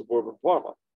the House of Bourbon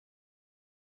Parma.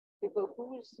 But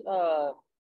who's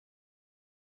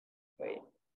Wait.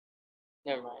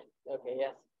 Never mind. Okay.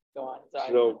 Yes. Go on.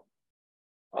 Sorry. So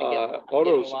I'm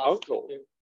Otto's getting lost uncle, too.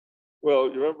 well,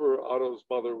 you remember Otto's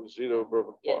mother was Zita of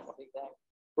Bourbon Yes. Parma. Exactly.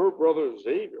 Her brother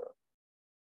Xavier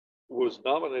was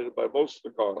nominated by most of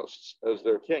the Carlists as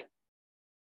their king,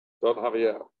 Don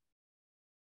Javier.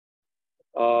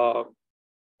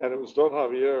 And it was Don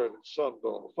Javier and his son,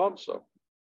 Don Alfonso,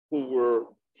 who were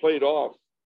played off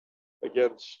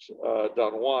against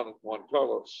Don Juan and Juan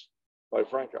Carlos by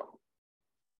Franco.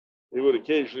 He would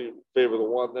occasionally favor the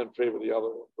one, then favor the other,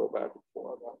 and go back and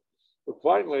forth. But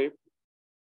finally,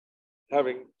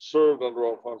 having served under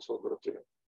Alfonso XIII,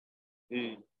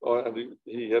 he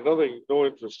had no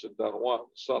interest in Don Juan,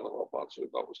 the son of Alfonso. He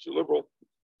thought was too liberal.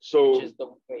 So Which is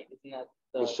isn't that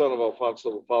the son of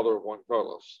Alfonso, the father of Juan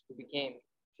Carlos, who became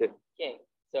king.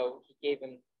 So he gave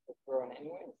him the throne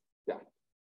anyways. Yeah,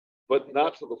 but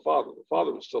not to the father. The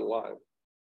father was still alive.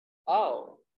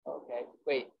 Oh, okay.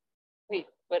 Wait.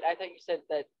 But I thought you said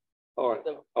that. All right.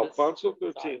 Alfonso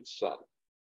XIII's son.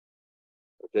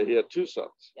 Okay, he had two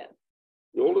sons. Yeah.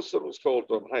 The oldest son was called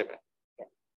Don Jaime. Yeah.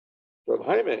 Don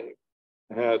Jaime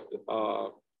had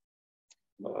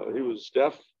he was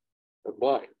deaf and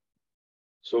blind,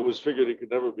 so it was figured he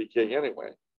could never be king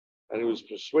anyway, and he was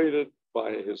persuaded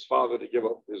by his father to give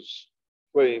up his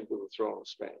claim to the throne of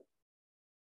Spain.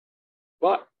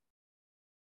 But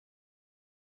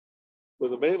when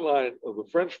the main line of the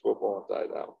French Bourbon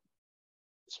died out,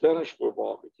 the Spanish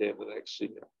Bourbon became the next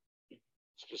senior,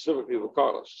 specifically the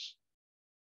Carlists.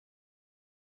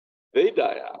 They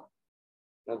die out.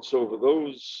 And so for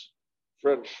those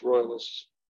French royalists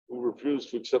who refused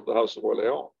to accept the House of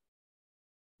Orleans,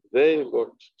 they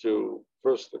looked to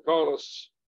first the Carlists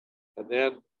and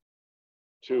then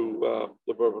to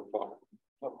the Bourbon Parma.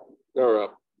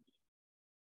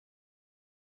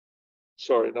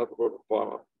 Sorry, not the Bourbon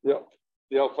Parma. Yeah,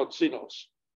 the Alfonsinos.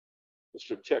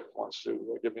 Mr. Tick wants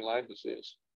to give me Lyme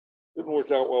disease. Didn't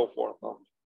work out well for him, though.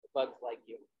 Bugs like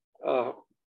you.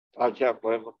 I can't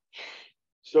blame them.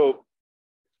 So,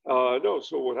 no,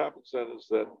 so what happens then is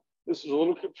that this is a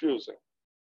little confusing.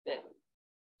 Yeah.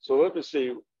 So let me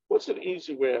see, what's an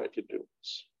easy way I could do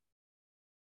this?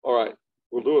 All right,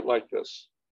 we'll do it like this.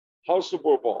 House of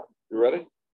Bourbon, you ready?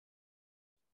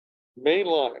 Main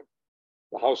line,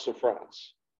 the House of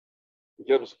France,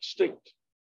 becomes extinct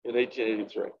in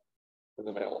 1883 in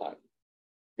the main line,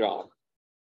 gone.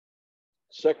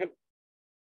 Second,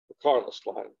 the Carlist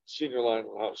line, senior line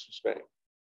of the House of Spain,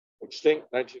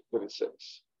 extinct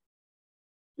 1936.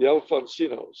 The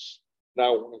Alfonsinos,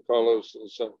 now Juan Carlos and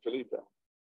his son Felipe.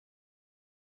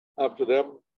 After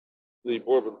them, the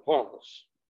Bourbon Parmas.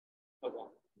 Okay.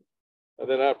 And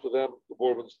then after them, the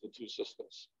Bourbons, the two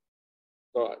sisters.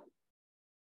 All right.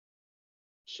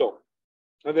 So,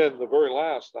 and then the very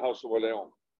last, the House of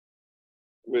Orleans,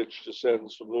 which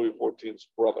descends from Louis XIV's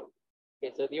brother.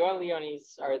 Okay, so the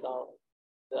Orleans are the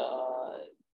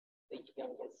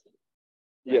youngest.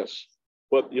 Yes,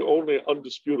 but the only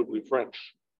undisputably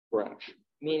French branch.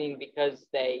 Meaning because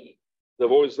they've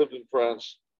always lived in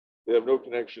France, they have no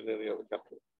connection to any other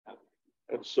country.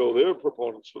 And so their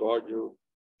proponents would argue,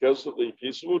 because of the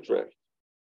Peace of Utrecht,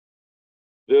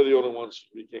 they're the only ones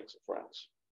to be kings of France.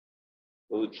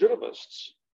 The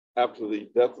Legitimists, after the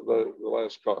death of the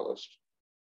last Carlist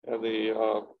and the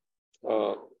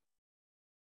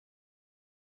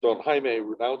Don Jaime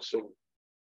renouncing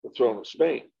the throne of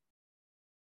Spain,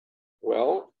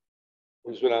 well,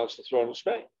 he's renounced the throne of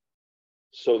Spain.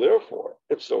 So therefore,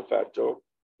 ipso facto,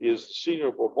 he is the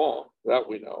senior Bourbon, that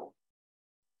we know,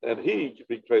 and he can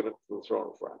be claimant for the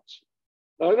throne of France.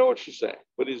 Now, I know what you're saying,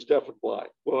 but he's deaf and blind.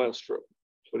 Well, that's true.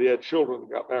 But he had children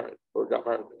and got married and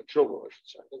had children, I should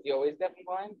say. Was he always deaf and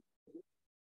blind?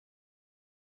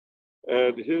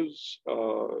 And his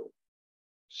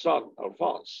son,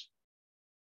 Alphonse,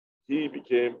 he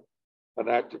became an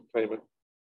active claimant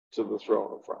to the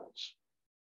throne of France.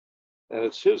 And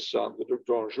it's his son, the Duc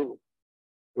d'Anjou,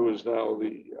 who is now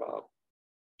the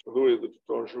Louis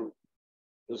d'Anjou,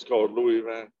 is called Louis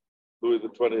the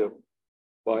 20th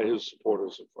by his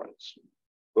supporters and friends.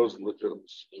 Those are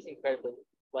legitimates. He's incredibly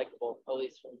likable, at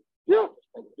least from Yeah,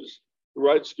 he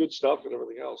writes good stuff and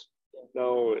everything else. Yeah.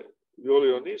 Now, the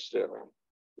Orleaniste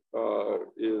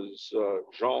is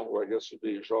Jean, who I guess would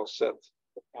be Jean VII,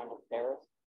 the Count of Paris.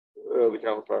 The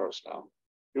Count of Paris now.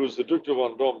 He was the Duc de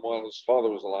Vendôme while his father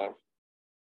was alive.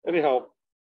 Anyhow,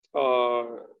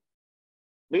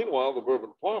 meanwhile, the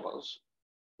Bourbon Parmas,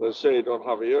 they say Don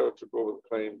Javier took over the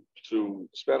claim to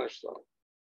the Spanish throne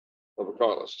of the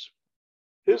Carlists.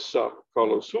 His son,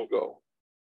 Carlos Hugo,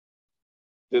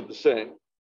 did the same,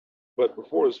 but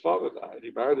before his father died,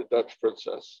 he married a Dutch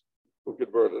princess who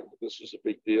converted. This was a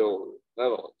big deal in the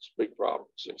Netherlands, big problem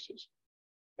in the 60s.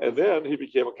 And then he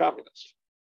became a communist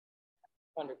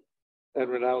and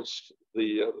renounced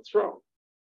the throne.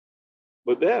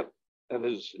 But then, and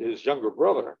his younger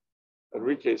brother,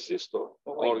 Enrique Sisto,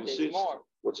 there's more.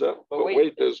 What's that? But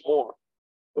wait, there's more.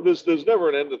 But there's never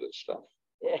an end to this stuff.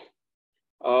 Yeah.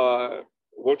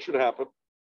 What should happen?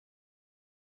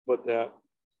 But that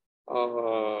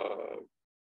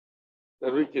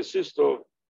Enrique Sisto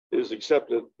is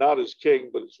accepted not as king,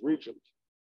 but as regent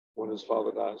when his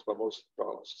father dies by most of the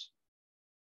Carlists.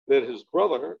 Then his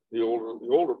brother, the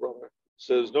older brother,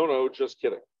 says, no, just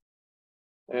kidding.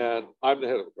 And I'm the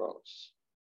head of the Carlists.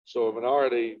 So a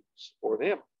minority support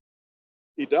him.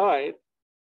 He died,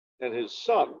 and his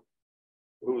son,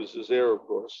 who was his heir, of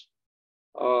course,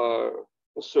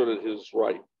 asserted his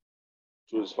right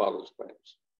to his father's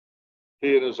claims.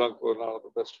 He and his uncle are not on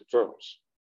the best of terms.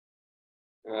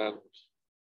 And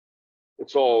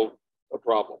it's all a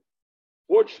problem.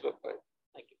 Fortunately,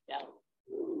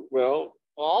 well,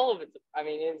 all of it. I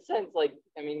mean, in a sense,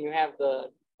 you have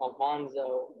the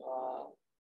Alfonso,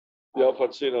 the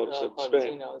Alfonsinos in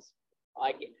Spain.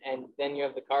 And then you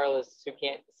have the Carlists who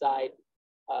can't decide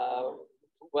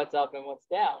what's up and what's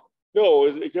down. No,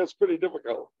 it gets pretty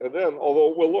difficult. And then,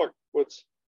 although, well, look,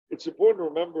 it's important to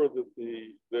remember that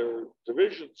their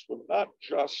divisions were not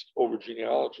just over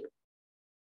genealogy,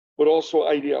 but also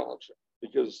ideology,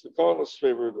 because the Carlists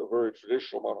favored a very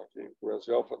traditional monarchy, whereas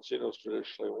the Alfonsinos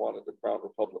traditionally wanted a crown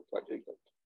republic like England.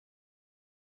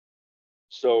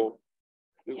 So,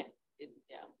 these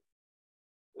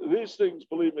things,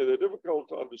 believe me, they're difficult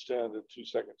to understand in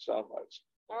 2-second sound bites,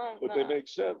 but they make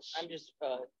sense. I'm just,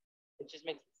 it just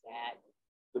makes me sad.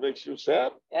 It makes you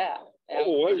sad? Yeah.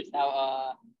 Oh, just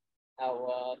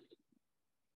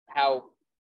how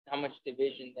much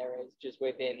division there is just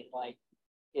within,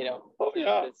 Oh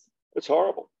yeah, it's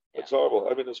horrible. Yeah. It's horrible.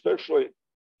 I mean, especially,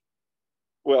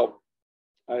 well,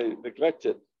 I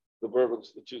neglected the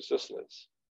Bourbons, the two Sicilies,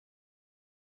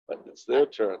 but it's their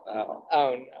turn now.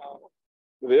 Oh no.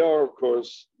 They are, of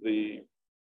course, the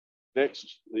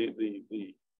next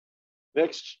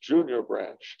junior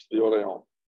branch to the Orléans.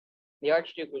 The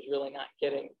Archduke was really not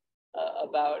kidding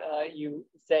about you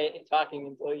talking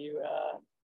until you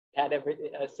had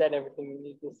said everything you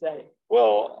need to say.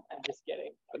 Well, I'm just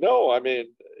kidding. No, I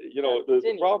mean,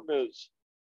 the problem is,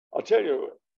 I'll tell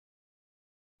you,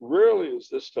 rarely is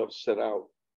this stuff set out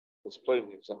as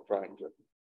plainly as I'm trying to.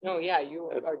 No, yeah, you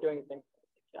are doing a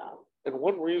fantastic job. And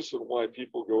one reason why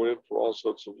people go in for all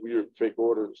sorts of weird fake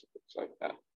orders and things like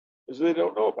that is they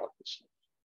don't know about this stuff.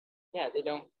 Yeah, they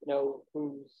don't know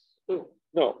who's who.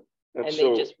 No. And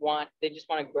they just want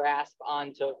to grasp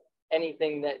onto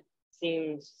anything that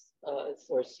seems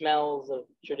or smells of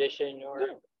tradition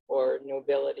or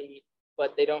nobility,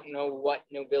 but they don't know what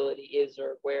nobility is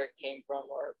or where it came from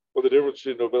or the difference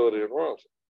between nobility and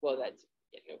royalty. Well, that's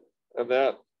and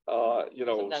that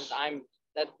sometimes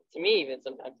to me even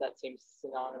sometimes that seems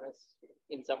synonymous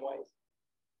in some ways.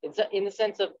 It's in the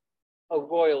sense of a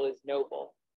royal is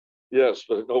noble. Yes,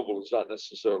 but a noble is not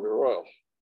necessarily royal.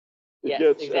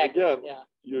 Exactly. And again,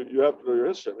 you have to know your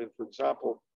history. I mean, for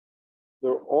example,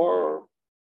 there are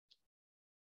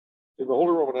in the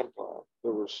Holy Roman Empire,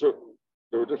 there were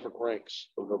different ranks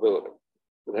of nobility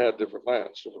that had different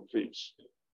lands, different fiefs.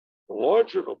 The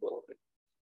larger nobility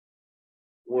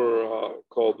were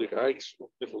called the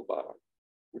Reichsmittelbare,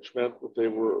 which meant that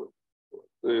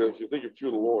if you think of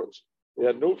feudal lords, they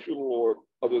had no feudal lord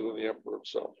other than the emperor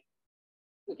himself.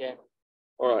 Okay.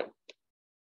 All right.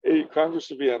 A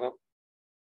Congress of Vienna,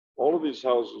 all of these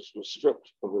houses were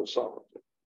stripped of their sovereignty,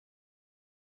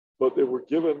 but they were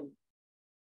given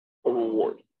a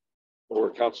reward or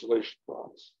a consolation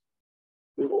prize.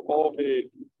 They were all made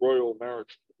royal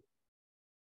marriage.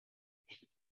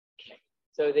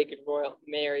 So they could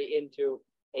marry into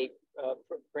a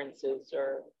prince's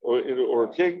or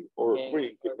a king or a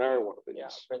queen could marry one of these. Yeah,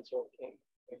 prince or king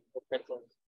or princess.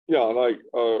 Yeah, like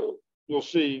you'll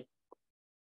see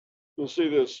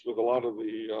this with a lot of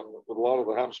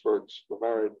the Habsburgs who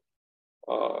married.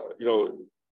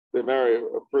 They marry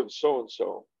a prince so and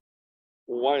so.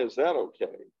 Why is that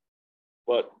okay?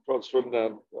 But Franz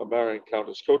Ferdinand marrying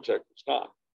Countess Kotek was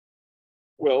not.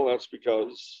 Well, that's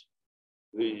because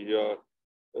the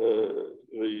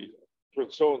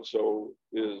prince so and so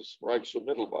is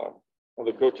Reichsmittelbar, and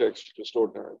the Koteks just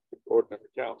ordinary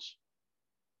counts.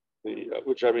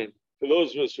 Which I mean, for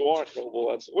those of us who aren't noble,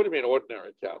 that's what do you mean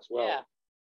ordinary counts? Well, Yeah.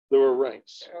 there were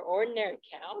ranks. There are ordinary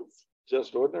counts.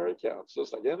 Just ordinary counts,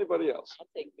 just like anybody else. I'll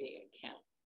take being a count.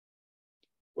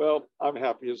 Well, I'm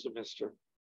happy as a mister.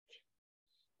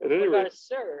 At What any about rate, a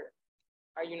sir?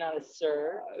 Are you not a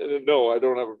sir? no, I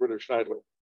don't have a British knighthood.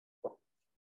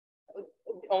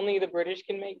 Only the British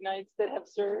can make knights that have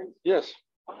sirs? Yes,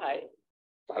 Why?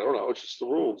 I don't know. It's just the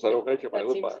rules. I don't make them. I That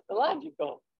live seems by them.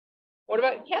 illogical. What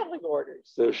about Catholic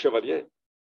orders? The chevalier.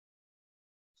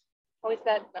 How is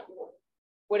that?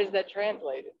 What is that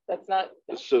translated? That's not.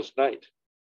 It's just knight.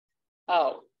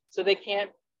 Oh, so they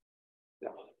can't.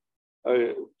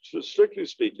 So strictly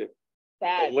speaking,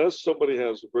 That. unless somebody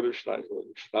has a British knighthood,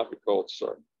 it should not be called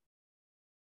sir.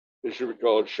 It should be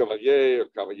called chevalier or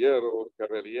cavaliero or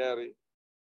cavaliere.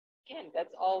 Again,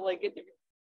 that's all like it's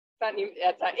not even,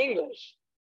 that's not English.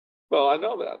 Well, I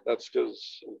know that. That's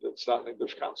because it's not an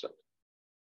English concept.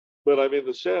 But I mean,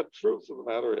 the sad truth of the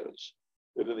matter is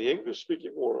that in the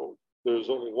English-speaking world, there's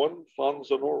only one fons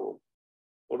honorum,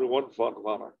 only one font of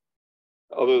honor,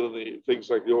 other than the things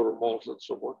like the Order of Malta and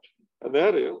so forth, and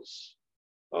that is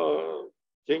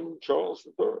King Charles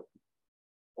III.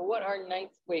 Well, what are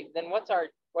knights? Wait, then what are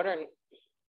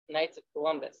Knights of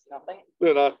Columbus? Nothing.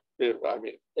 They're not. I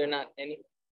mean, They're not any.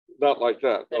 not like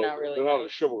that. They're No, not really They're not a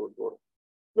knights. chivalric order.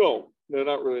 No, they're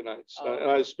not really knights. Oh. And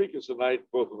I speak as a knight,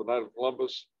 both of a knight of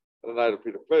Columbus and a knight of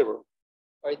Peter Favor.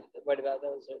 Or what about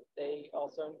those? Are they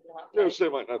also not? They're the knights?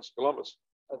 same like Knights of Columbus.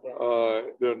 Okay.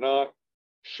 They're not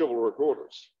chivalric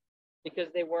orders. Because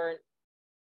they weren't.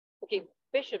 Okay,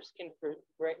 bishops can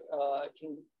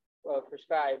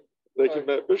prescribe, They can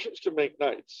bishops can make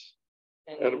knights,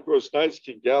 and, and of course knights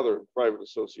can gather in private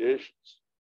associations,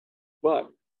 but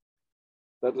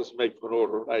that doesn't make them an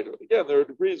order of knighthood. Again, there are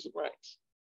degrees and ranks.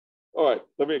 All right,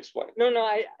 let me explain. no,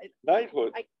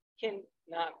 Knighthood. I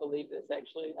cannot believe this.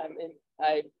 Actually,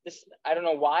 I don't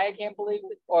know why I can't believe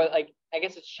it, or like I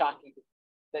guess it's shocking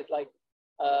that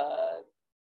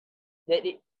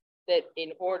that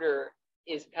an order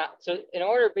is so an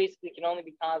order basically can only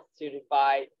be constituted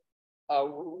by a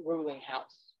ruling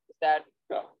house. Is that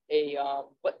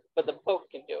but the Pope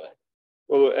can do it.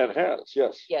 Well, and has,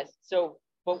 yes. Yes. So,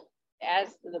 but as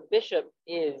the bishop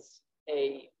is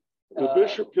a The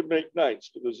bishop can make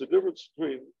knights, but there's a difference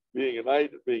between being a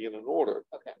knight and being in an order.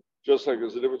 Okay. Just like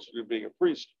there's a difference between being a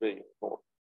priest and being in an order.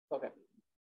 Okay.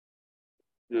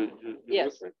 You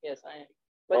Yes. with me? Yes, I am.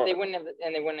 But All they right.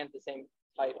 wouldn't have the same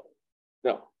title.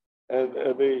 No. And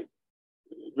they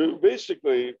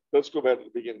basically, let's go back to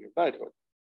the beginning of knighthood.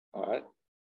 All right.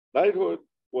 Knighthood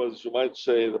was, you might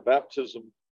say, the baptism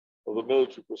of the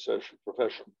military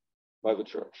profession by the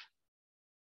church.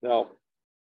 Now,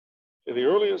 in the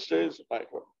earliest days of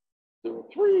knighthood, there were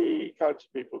three kinds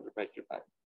of people who could make you knight: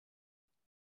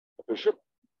 a bishop,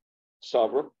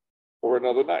 sovereign, or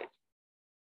another knight.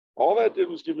 All that did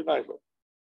was give you knighthood,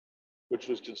 which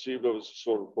was conceived of as a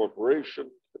sort of corporation,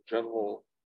 a general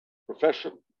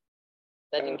profession.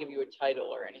 That didn't give you a title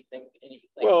or anything.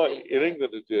 Well, in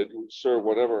England it did. You would serve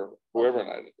whoever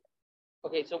knighted.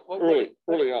 Okay, so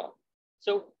Early on.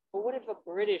 So, but what if a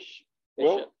British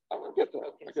Well, bishop? I'm going to get there.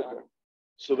 Okay, I'll get sorry. there.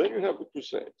 So then you have the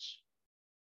Crusades.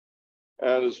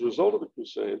 And as a result of the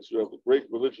Crusades, you have the great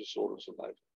religious orders of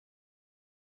knighthood.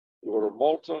 The Order of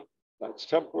Malta, Knights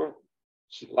Templar,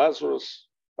 St. Lazarus,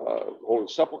 Holy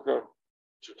Sepulchre,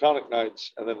 Teutonic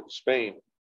Knights, and then in Spain,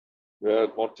 you had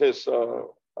Montesa,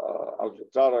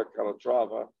 Alcantara,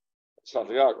 Calatrava, and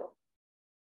Santiago.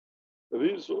 And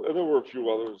there were a few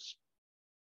others,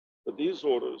 but these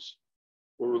orders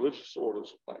were religious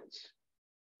orders of knights.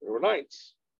 They were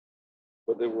knights,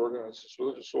 but they were organized as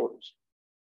religious orders.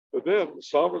 But then the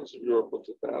sovereigns of Europe looked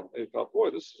at that and they thought, boy,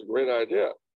 this is a great idea.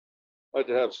 I'd like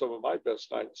to have some of my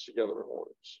best knights together in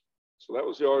orders. So that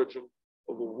was the origin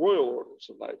of the royal orders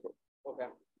of knighthood. Okay.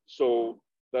 So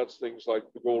that's things like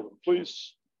the Golden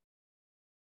Fleece,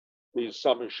 the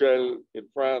Saint Michel in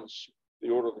France, the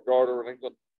Order of the Garter in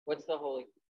England. What's the Holy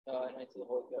Knights of the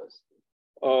Holy Ghost?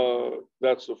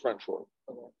 That's the French order,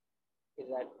 Okay.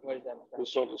 What is that? the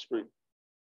Saint Esprit.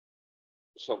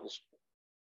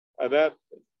 And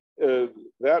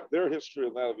that their history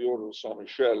and that of the Order of Saint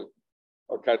Michel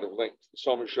are kind of linked. The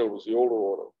Saint Michel was the older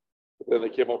order, but then they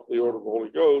came up with the Order of the Holy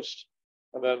Ghost,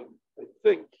 and then I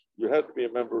think you had to be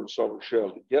a member of Saint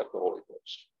Michel to get the Holy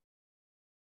Ghost.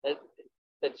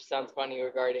 That just sounds funny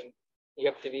regarding you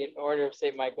have to be in Order of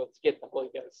St. Michael to get the Holy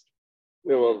Ghost.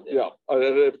 Yeah, well, yeah.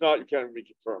 If not, you can't even be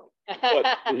confirmed. But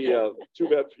too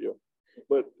bad for you.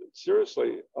 But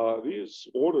seriously, these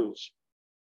orders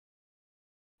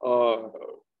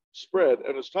spread,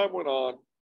 and as time went on,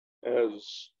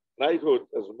 as knighthood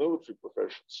as a military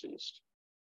profession ceased,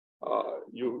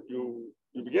 you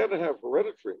began to have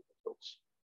hereditary knighthood.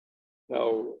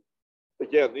 Now,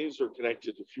 again, these are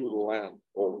connected to feudal land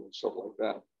or stuff like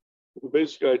that. But the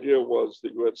basic idea was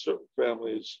that you had certain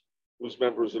families whose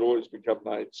members had always become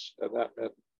knights, and that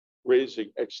meant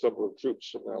raising X number of troops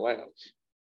from their lands.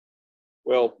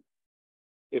 Well,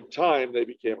 in time, they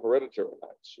became hereditary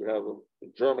knights. You have them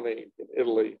in Germany, in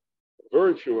Italy,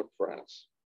 very few in France.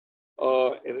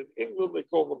 And in England, they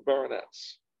call them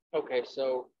baronets. Okay,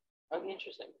 so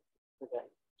interesting. Okay.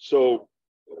 So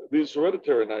these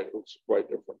hereditary knighthoods are quite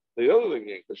different. The other thing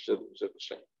the English did was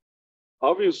interesting.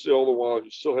 Obviously, all the while,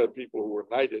 you still had people who were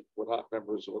knighted, who were not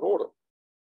members of an order.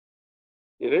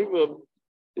 In England,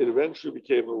 it eventually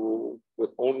became the rule that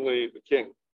only the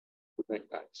king would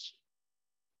make knights.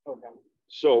 Okay.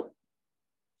 So,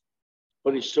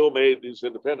 but he still made these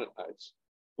independent knights,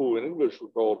 who in English were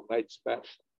called knights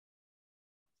bachelor,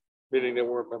 meaning they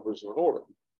weren't members of an order.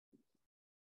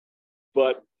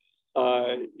 But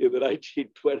in the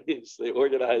 1920s, they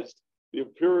organized the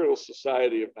Imperial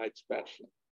Society of Knights Bachelor.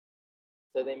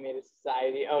 So they made a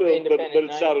society of independent but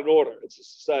it's not an order. It's a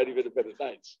society of independent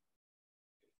knights.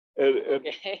 And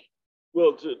okay.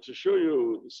 Well, to show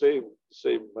you the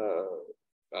same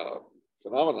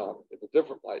phenomenon in a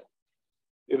different light,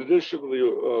 in addition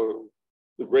to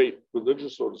the great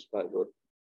religious orders of knighthood,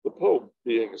 the Pope,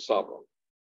 being a sovereign,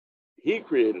 he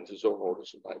created his own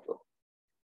orders of knighthood.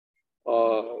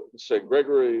 St.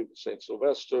 Gregory, St.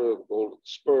 Sylvester, the Golden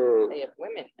Spur. They have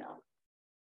women now.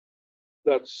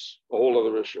 That's a whole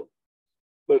other issue.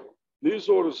 But these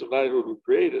orders of knighthood were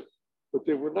created, but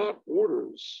they were not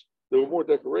orders. They were more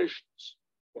decorations.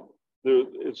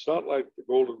 It's not like the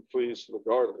Golden Fleece and the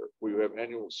Garter, where you have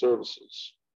annual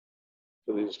services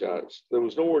for these guys. There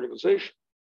was no organization.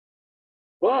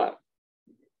 But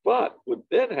what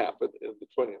then happened in the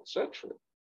 20th century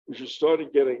was you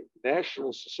started getting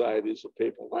national societies of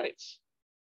papal knights.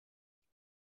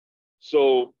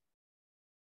 So,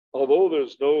 although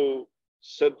there's no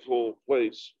central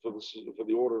place for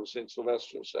the Order of St.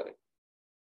 Sylvester, say,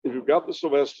 if you've got the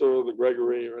Sylvester or the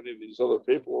Gregory or any of these other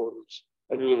papal orders,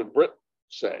 and you live in Britain,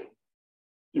 say,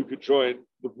 you could join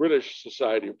the British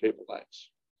Society of Papal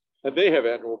Knights. And they have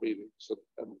annual meetings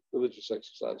and religious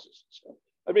exercises and stuff.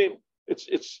 I mean,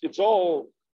 it's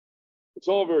all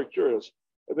very curious.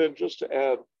 And then just to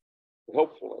add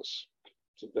helpfulness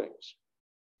to things,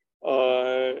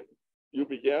 you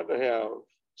began to have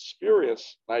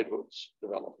spurious knighthoods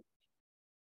develop.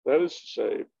 That is to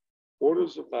say,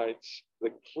 orders of knights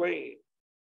that claim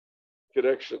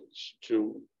connections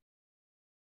to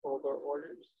older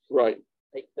orders. Right.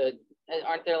 Like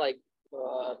aren't there like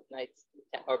knights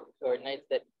or knights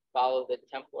that follow the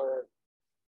Templar?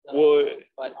 Well,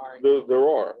 but aren't. There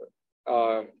are.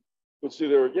 But see,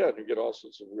 there again, you get all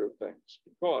sorts of weird things,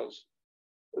 because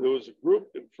there was a group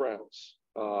in France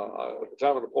at the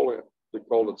time of Napoleon that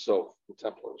called itself the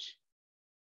Templars.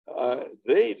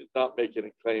 They did not make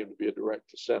any claim to be a direct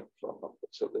descent from them, but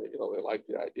so they liked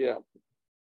the idea.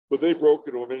 But they broke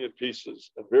into a million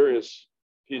pieces, and various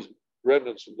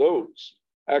remnants of those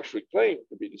actually claimed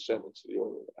to be descendants of the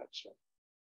Order of the Knights.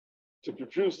 To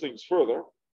confuse things further,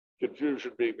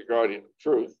 confusion being the guardian of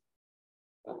truth,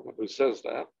 I don't know who says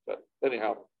that, but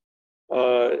anyhow,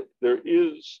 there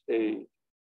is a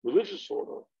religious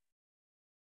order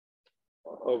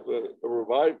of a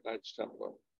revived Knights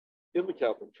Templar in the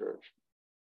Catholic Church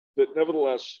that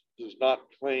nevertheless does not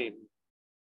claim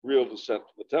real descent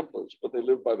from the Templars, but they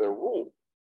live by their rule.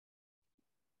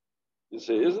 You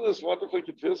say, isn't this wonderfully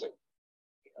confusing?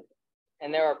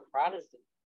 And there are Protestant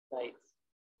knights.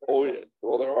 Oh, yeah.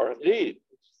 Well, there are indeed.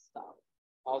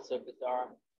 Also bizarre.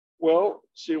 Well,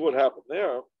 see what happened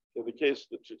there in the case of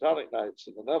the Teutonic Knights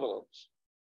in the Netherlands,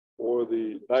 or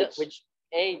the Knights. Which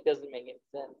doesn't make any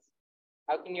sense.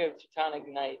 How can you have Teutonic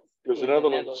Knights? Because the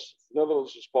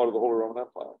Netherlands is part of the Holy Roman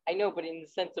Empire. I know, but in the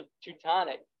sense of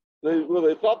Teutonic.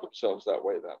 They thought themselves that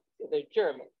way then. They're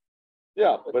German.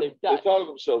 Yeah, but they thought of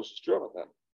themselves as German then.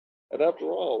 And after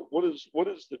all, what is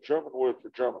the German word for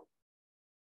German?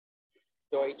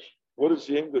 Deutsch. What is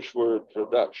the English word for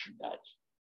Dutch? Dutch.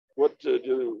 What can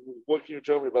you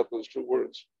tell me about those two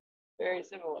words? Very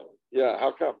similar. Yeah,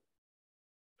 how come?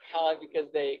 Because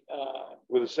they,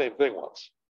 We're the same thing once.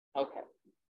 okay,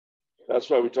 That's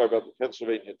why we talk about the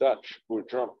Pennsylvania Dutch, who were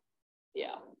German.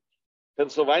 yeah.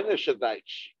 Pennsylvanische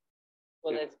Dutch.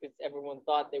 Well, that's because everyone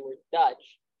thought they were Dutch.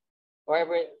 Or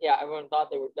everyone thought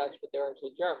they were Dutch, but they're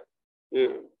actually German.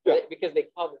 Yeah, Because they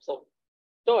called themselves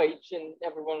Deutsch, and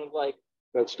everyone was like,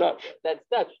 that's Dutch. that's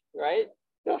Dutch, right?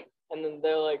 Yeah. And then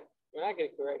they're like, we're not going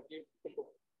to correct you.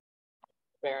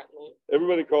 Apparently.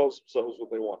 Everybody calls themselves what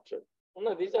they want to. Well,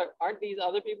 no, aren't these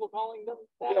other people calling them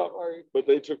that? Yeah. Or But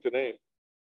they took the name.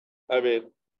 I mean,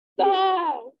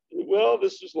 well,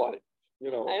 this is life, you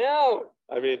know. I know.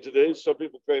 I mean, today some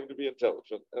people claim to be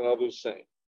intelligent and others sane.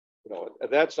 You know,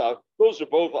 and that's those are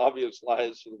both obvious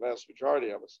lies for the vast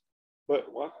majority of us.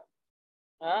 But what?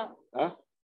 Huh?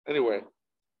 Anyway,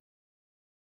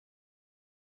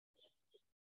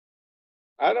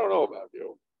 I don't know about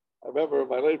you. I remember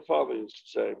my late father used to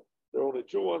say, there are only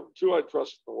two I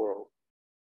trust in the world,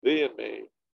 thee and me.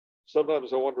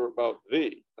 Sometimes I wonder about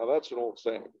thee. Now that's an old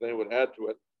saying. They would add to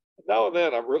it. Now and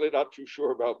then, I'm really not too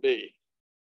sure about me.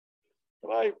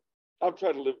 And I'm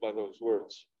trying to live by those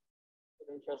words. You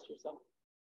don't trust yourself.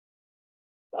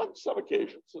 On some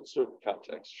occasions, in certain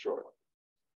contexts, sure.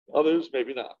 Others,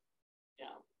 maybe not. Yeah.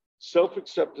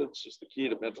 Self-acceptance is the key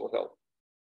to mental health.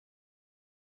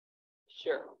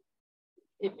 Sure.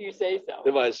 If you say so.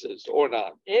 If I say so, or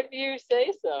not. If you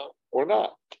say so. Or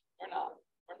not. Or not.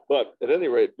 But at any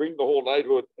rate, bring the whole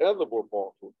knighthood and the Bourbon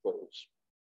to a close.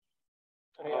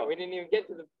 Oh, yeah, we didn't even get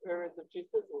to the pyramids of Chief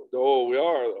Sicily. Oh, we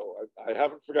are, though. I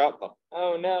haven't forgotten them.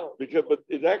 Oh, no. But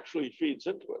it actually feeds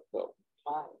into it, though.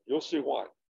 Why? You'll see why.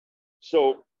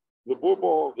 So the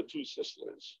Bourbon of the Two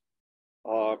Sicilies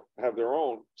have their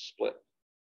own split.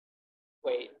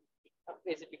 Wait,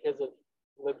 is it because of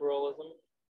liberalism?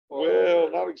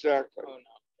 Well, not exactly. Oh,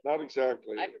 no. Not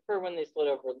exactly. I prefer when they split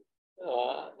over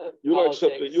You politics.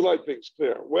 like something, you like things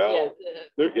clear. Well, Yes,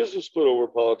 there is a split over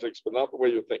politics, but not the way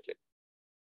you're thinking.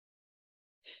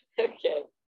 okay.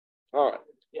 All right.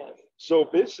 Yes. So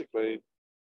basically,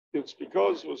 it's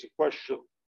because it was a question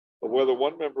of whether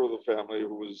one member of the family,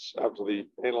 who was after the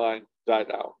main line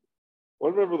died out,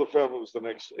 one member of the family was the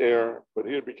next heir, but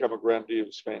he had become a grandee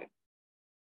of Spain.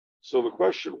 So the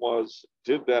question was,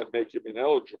 did that make him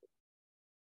ineligible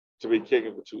to be king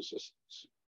of the Two Sicilies?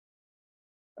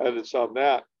 And it's on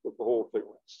that the whole thing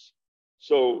rests.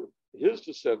 So his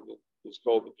descendant is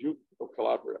called the Duke of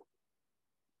Calabria.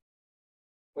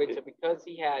 Wait, so because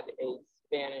he had a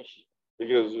Spanish.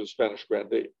 Because he was a Spanish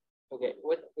grandee. Okay,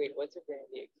 what's a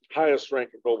grandee? Highest rank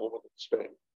of nobleman in Spain.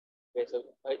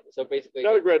 Okay, so basically.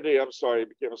 Not a grandee, I'm sorry, he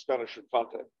became a Spanish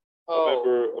infante.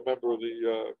 Oh. A member of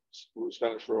the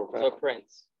Spanish royal family. So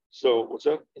prince. So what's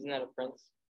that? Isn't that a prince?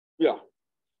 Yeah.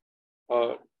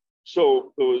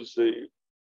 So there was the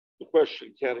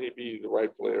question, can he be the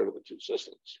rightful heir to the Two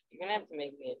Sicilies? You're gonna have to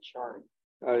make me a chart.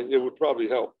 It would probably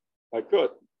help. I could.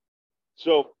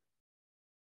 So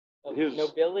Of his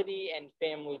nobility and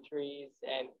family trees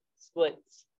and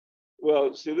splits.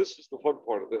 well, see, this is the fun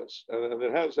part of this, and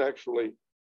it has actually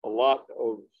a lot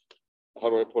of, how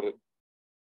do I put it,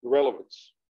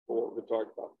 relevance for what we're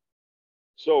talking about.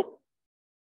 So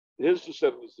his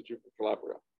descendant is the Duke of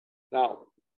Calabria. Now,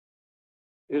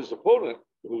 his opponent,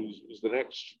 who's the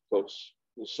next close,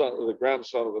 the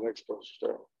grandson of the next closest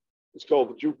heir, is called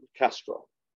the Duke of Castro.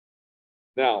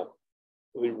 Now,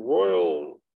 the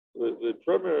royal, the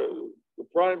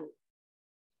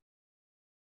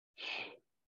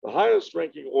highest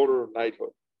ranking order of knighthood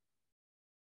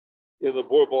in the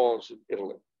Bourbons in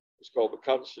Italy is called the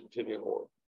Constantinian Order.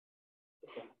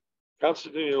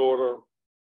 Constantinian Order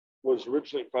was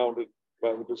originally founded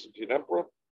by the Byzantine Emperor.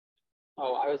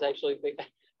 Oh, I was actually thinking,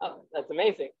 oh, that's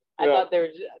amazing. I Yeah. thought they were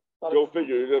just. Go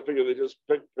figure. You gotta figure they just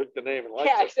picked the name and liked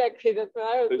Yeah, it. exactly. That's what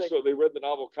I was thinking. So they read the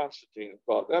novel Constantine and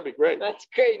thought that'd be great. That's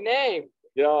a great name.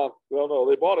 Yeah, well, no,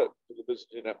 they bought it from the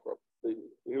Byzantine Emperor.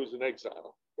 He was in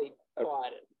exile. They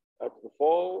bought it. After the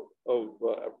fall of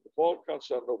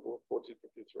Constantinople in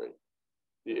 1453,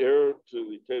 the heir to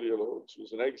the Palaeologs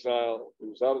was in exile. He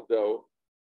was out of dough,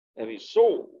 and he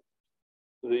sold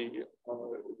the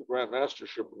Grand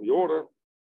Mastership of the order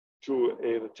to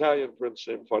an Italian prince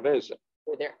named Farnese.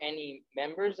 Were there any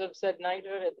members of said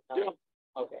knighthood at the time?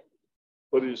 Yeah. Okay.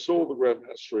 But he sold the Grand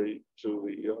Mastery to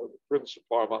the Prince of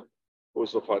Parma, who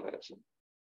was the Farnese.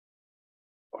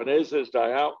 Farnese's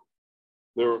die out.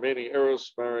 The remaining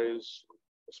heiress marries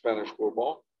a Spanish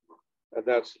Bourbon, and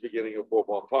that's the beginning of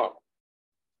Bourbon Parma.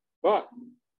 But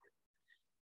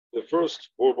the first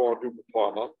Bourbon Duke of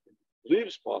Parma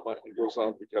leaves Parma and goes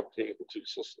on to become king of the Two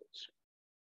Sicilies.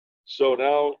 So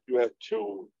now you have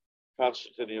two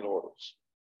Constantinian orders,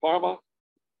 Parma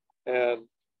and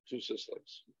Two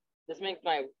Sicilies. This makes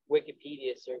my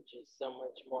Wikipedia searches so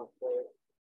much more clear.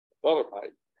 Thought it might,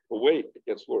 but wait, it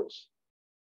gets worse.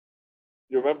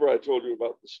 You remember I told you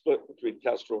about the split between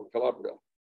Castro and Calabria?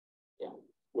 Yeah.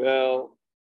 Well,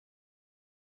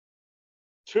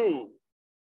 2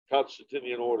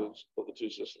 Constantinian orders of the Two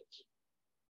Sicilies.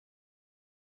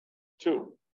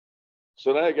 2.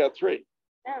 So now you got 3.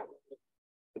 Yeah,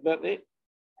 Isn't that neat?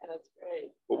 that's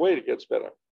great. But wait, it gets better.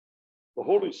 The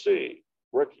Holy See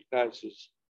recognizes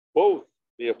both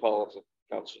Neapolitan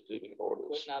Constantinian But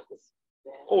orders. not this.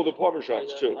 Oh, the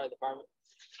Parmesans too. Or the Parmesan.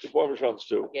 The Parmesans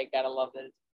too. Okay, gotta love that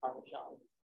it's Parmesan.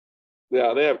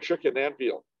 Yeah, they have chicken and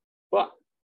veal. But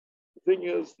the thing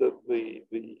is that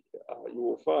you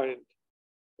will find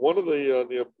one of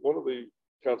the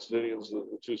Constantinians,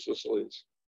 the Two Sicilies,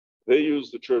 they use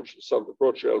the church of Santa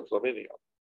Croce al Flaminio,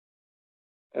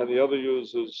 and the other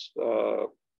uses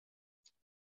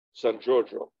San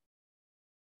Giorgio.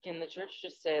 Can the church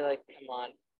just say, like, come on,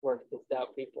 work this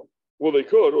out, people? Well, they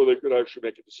could, or they could actually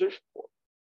make a decision for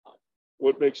it.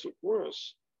 What makes it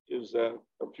worse is that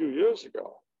a few years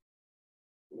ago,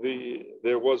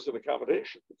 there was an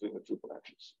accommodation between the 2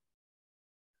 branches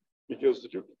because the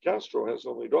Duke of Castro has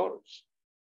only daughters.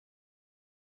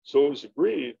 So it was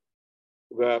agreed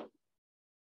that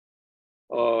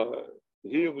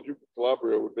he and the Duke of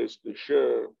Calabria would basically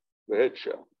share the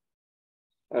headship.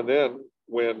 And then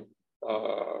when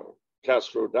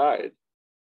Castro died,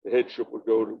 the headship would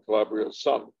go to Calabria's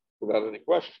son without any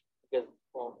question. Because,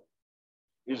 well,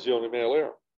 He's the only male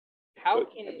heir. how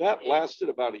But can that lasted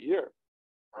about a year.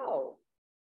 Oh,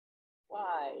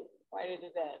 why? Why did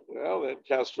it end? Well, then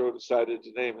Castro decided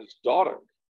to name his daughter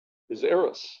his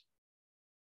heiress.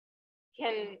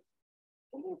 Can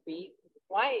you beat?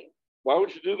 Why? Why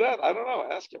would you do that? I don't know.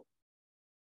 Ask him.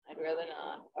 I'd rather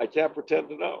not. I can't pretend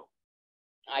to know.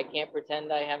 I can't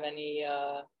pretend I have any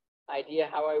idea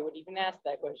how I would even ask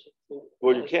that question.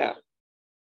 Well, you can't.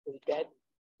 Is he dead?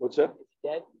 What's that? Is he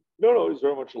dead? No, he's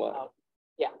very much alive. Oh,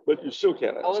 yeah. But you still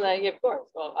can't ask Oh, him. then, of course.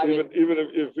 Well, I Even mean,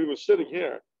 if he was sitting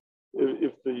here,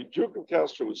 if the Duke of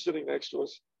Castro was sitting next to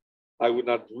us, I would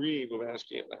not dream of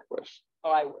asking him that question.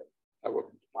 oh, I would. I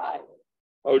wouldn't. Why?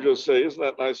 I would just say, isn't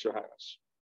that nice, Your Highness?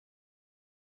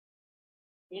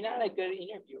 You're not a good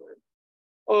interviewer.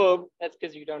 That's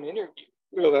because you don't interview.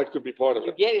 Well, that could be part of You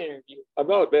it. get interviewed. I'm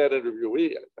not a bad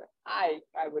interviewee, I think.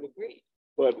 I would agree.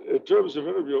 But in terms of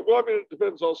interviewing, well, I mean, it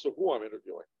depends also who I'm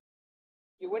interviewing.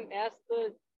 You wouldn't ask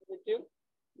the Duke?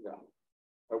 No,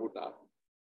 I would not.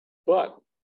 But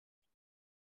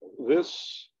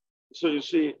so you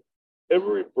see,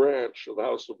 every branch of the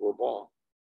House of Bourbon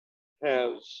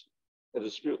has a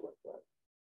dispute like that.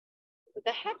 But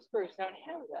the Habsburgs don't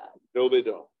have that. No, they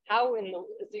don't. How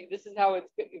this is how it's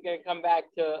going to come back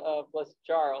to Blessed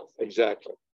Charles.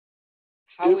 Exactly.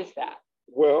 How is that?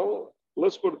 Well,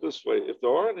 let's put it this way. If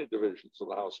there are any divisions in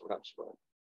the House of Habsburg,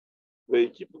 they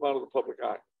keep them out of the public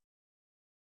eye.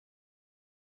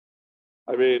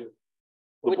 I mean,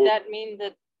 Would that mean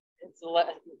that it's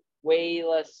way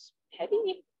less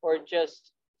petty or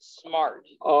just smart?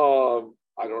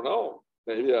 I don't know.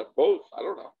 Maybe both. I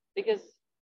don't know. Because,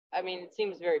 I mean, it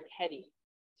seems very petty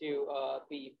to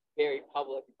be very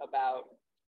public about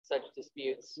such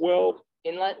disputes. Well,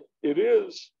 Inlet. it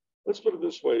is. Let's put it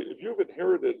this way. If you've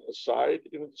inherited a side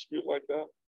in a dispute like that,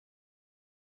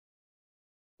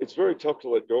 it's very tough to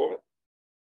let go of it.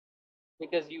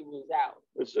 Because you lose out.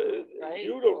 Right?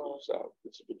 You don't lose out.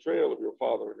 It's a betrayal of your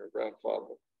father and your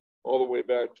grandfather, all the way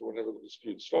back to whenever the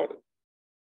dispute started.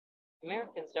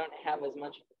 Americans don't have as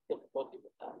much difficulty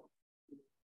with that.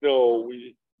 No,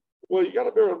 well, you got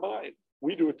to bear in mind,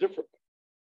 we do it differently.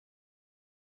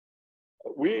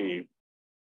 We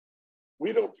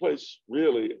don't place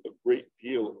really a great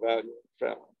deal of value in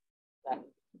family.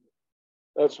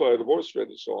 That's why the divorce rate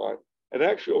is so high, and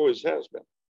actually always has been.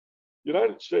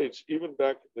 United States, even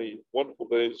back in the wonderful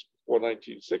days before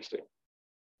 1960,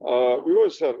 we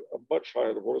always had a much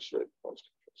higher divorce rate than most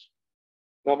countries.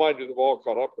 Now, mind you, they've all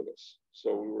caught up with us,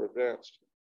 so we were advanced.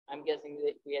 I'm guessing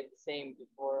that we had the same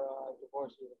before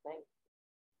divorce was a thing.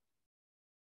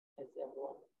 As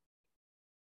everyone.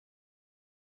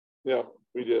 Yeah,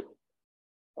 we did.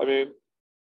 I mean,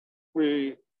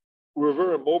 we're a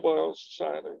very mobile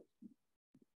society.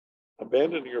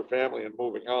 Abandoning your family and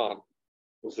moving on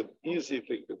was an easy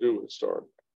thing to do at start,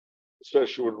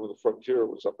 especially when the frontier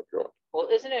was up and going. Well,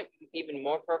 isn't it even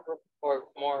more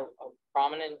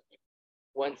prominent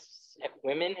once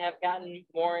women have gotten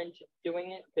more into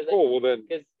doing it? Because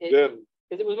then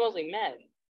it was mostly men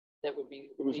that would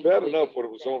be. It was bad enough when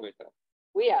it was only men.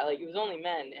 Well, yeah, like it was only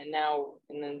men, and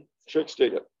then Chicks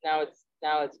dig it. now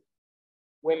it's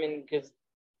women because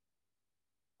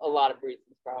a lot of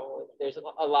reasons probably. There's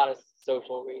a lot of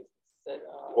social reasons that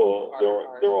Well,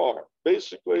 there are.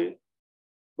 Basically,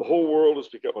 the whole world has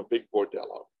become a big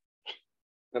bordello.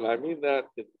 And I mean that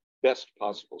in the best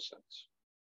possible sense.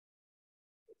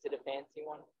 Is it a fancy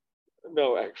one?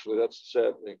 No, actually, that's the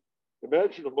sad thing.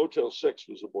 Imagine a Motel 6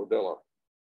 was a bordello.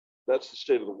 That's the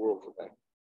state of the world for me.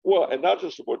 Well, and not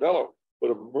just a bordello,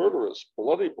 but a murderous,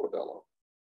 bloody bordello.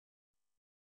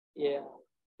 Yeah.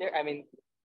 There. I mean,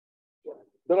 yeah,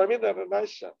 But I mean that in a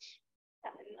nice sense.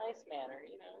 in a nice manner,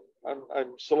 you know.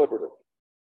 I'm celebrative.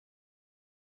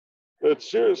 But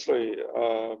seriously,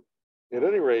 at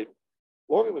any rate,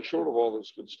 long and the short of all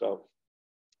this good stuff,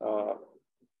 uh,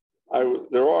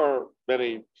 there are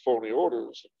many phony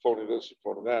orders, phony this and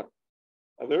phony that.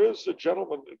 And there is a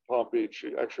gentleman in Palm Beach,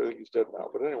 actually I think he's dead now,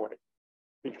 but anyway,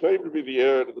 he claimed to be the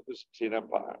heir to the Byzantine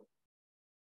Empire.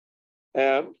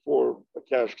 And for a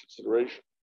cash consideration,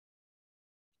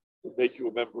 would make you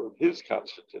a member of his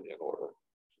Constantinian order,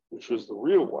 which was the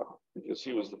real one, because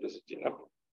he was the Byzantine Emperor.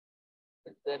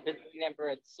 But the Byzantine Emperor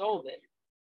had sold it.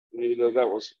 You know, that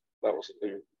was a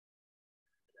thing.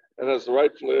 And as the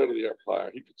rightful heir to the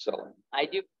empire, he could sell it. I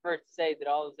do prefer to say that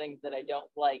all the things that I don't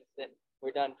like that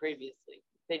were done previously,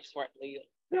 they just weren't legal.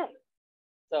 Yeah.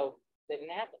 So they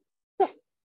didn't happen.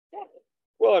 Yeah.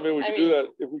 Well, I mean, we could do that.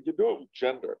 If we could do it with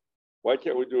gender, why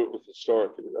can't we do it with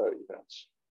historic events?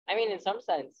 I mean, in some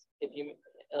sense, if you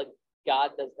like,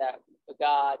 God does that, but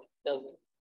God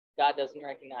doesn't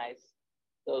recognize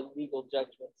the legal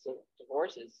judgments of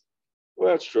divorces. Well,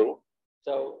 that's true.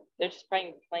 So they're just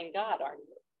playing God, aren't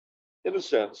they? In a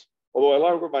sense, although I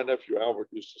like what my nephew Albert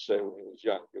used to say when he was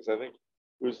young, because I think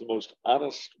it was the most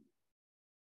honest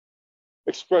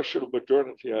expression of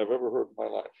modernity I've ever heard in my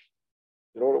life.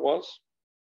 You know what it was?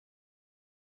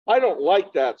 I don't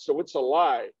like that, so it's a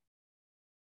lie.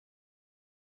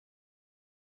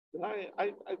 And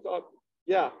I thought,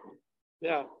 yeah,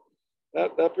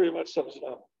 that pretty much sums it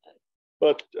up.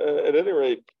 But at any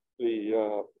rate,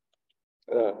 the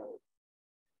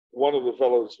one of the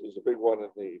fellows was a big one in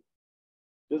the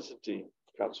Byzantine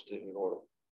Constantinian order.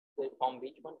 The Palm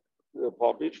Beach one? The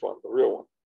Palm Beach one, the real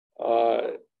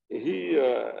one.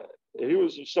 He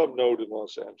was of some note in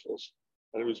Los Angeles,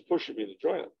 and he was pushing me to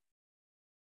join it.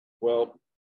 Well,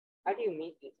 how do you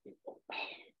meet these people?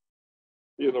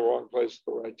 Be in the wrong place at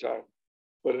the right time.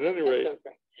 But at any rate,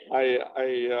 I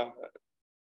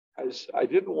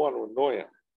didn't want to annoy him,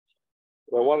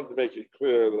 but I wanted to make it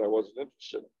clear that I wasn't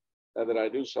interested and that I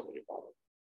knew something about it.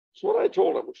 So what I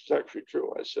told him, which is actually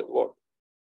true, I said, look,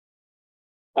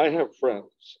 I have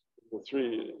friends in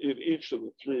each of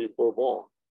the three Bourbon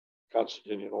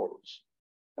Constantinian orders,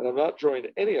 and I'm not joined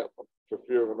any of them for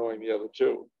fear of annoying the other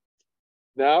two.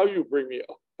 Now you bring me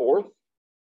a fourth?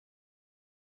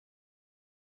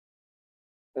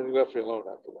 And he left me alone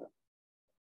after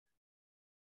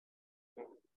that.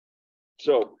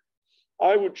 So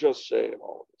I would just say in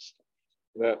all of this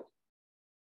that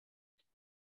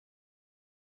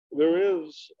there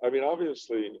is, I mean,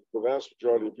 obviously, the vast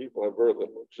majority of people have very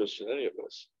little interest in any of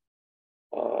this.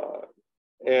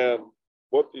 And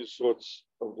what these sorts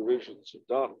of divisions have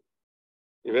done,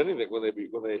 if anything, when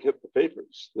they hit the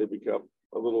papers, they become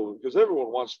a little, because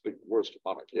everyone wants to think the worst of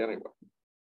monarchy anyway.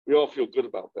 We all feel good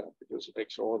about that because it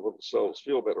makes our own little selves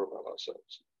feel better about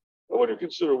ourselves. And when you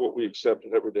consider what we accept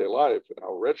in everyday life and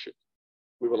how wretched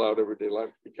we've allowed everyday life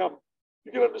to become,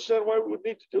 you can understand why we would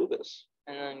need to do this.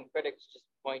 And then critics just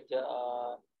point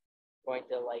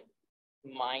to like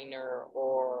minor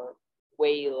or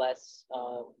way less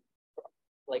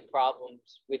like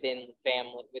problems within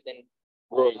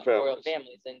royal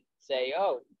families, and say,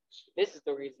 oh, this is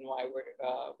the reason why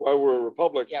we're a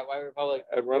republic. Yeah, why we're a republic.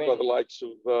 And run by the likes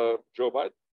of Joe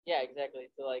Biden. Yeah, exactly.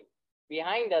 So like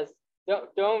behind us,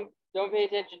 don't pay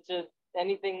attention to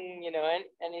anything,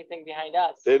 anything behind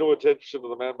us. Pay no attention to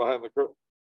the man behind the curtain.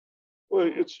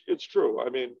 Well, it's true. I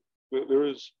mean,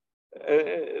 there's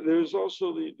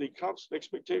also the constant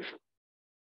expectation.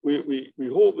 We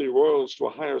hold the royals to a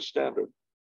higher standard.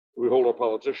 We hold our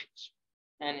politicians.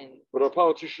 But our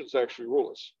politicians actually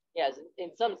rule us. Yes,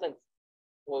 in some sense,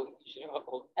 well, you should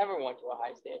hold everyone to a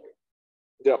high standard.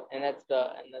 Yeah. And that's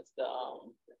the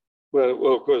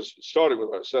Well, of course, starting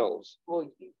with ourselves.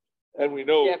 Well, and we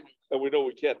know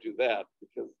we can't do that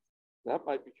because that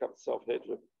might become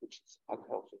self-hatred, which is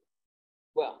unhealthy.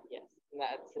 Well, yes, and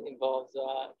that involves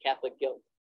Catholic guilt.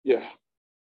 Yeah.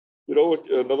 You know what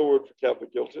another word for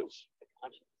Catholic guilt is?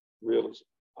 Conscience. Realism.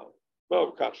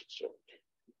 Well, conscience. Too.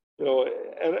 You know,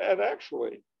 and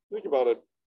actually, think about it.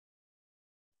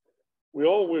 we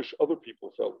all wish other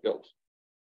people felt guilt.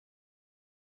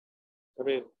 I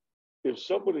mean, if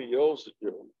somebody yells at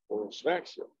you or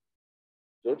smacks you,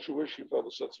 don't you wish you felt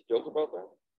a sense of guilt about that?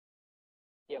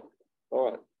 Yep.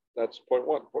 All right. That's point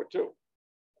one. Point two.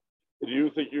 Do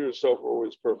you think you yourself are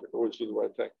always perfect, always do the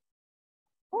right thing?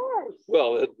 Of course.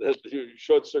 Well, you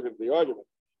short circuit the argument.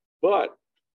 But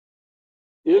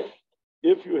if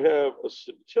you have a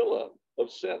scintilla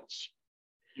of sense,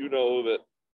 you know that,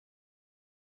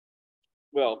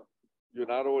 well, you're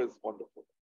not always wonderful.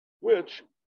 Which,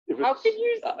 if it's, how can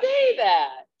you say that?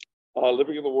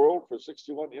 living in the world for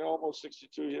 61 years, almost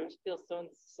 62 years, I feel so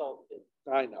insulted.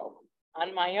 I know.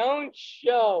 On my own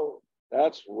show.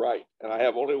 That's right. And I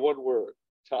have only one word,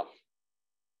 tough.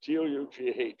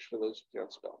 T-O-U-G-H for those who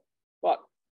can't spell. But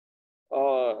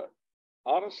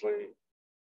honestly,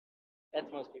 That's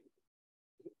most people.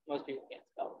 Most people can't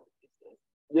spell these days.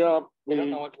 yeah, They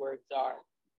don't know what words are.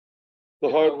 the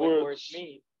They don't hard know what words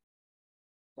mean.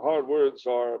 the hard words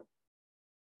are,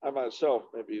 I myself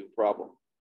may be the problem.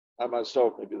 I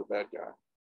myself may be the bad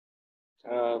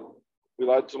guy. We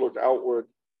like to look outward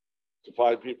to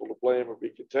find people to blame or be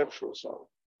contemptuous of.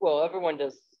 Well, everyone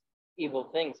does evil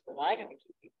things, but I don't do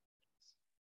evil things.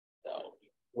 So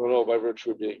I don't know by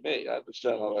virtue of being me. I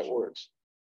understand how that works.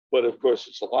 But of course,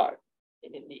 it's a lie.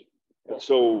 indeed. And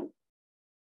so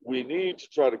we need to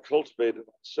try to cultivate in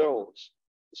ourselves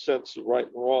the sense of right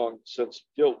and wrong, the sense of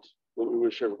guilt that we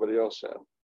wish everybody else had,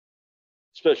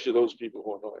 especially those people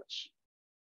who annoy us.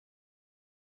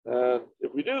 And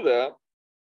if we do that,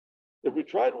 if we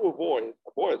try to avoid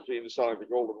being sound like the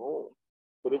golden rule,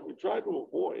 but if we try to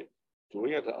avoid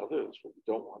doing it to others what we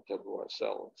don't want done to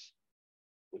ourselves,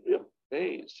 we'd be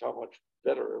amazed how much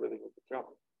better everything would become.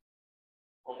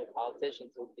 Only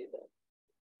politicians would do that.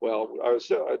 Well,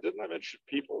 didn't I mention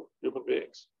people, human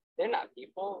beings? They're not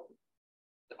people.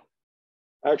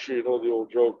 Actually, you know the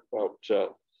old joke about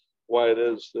why it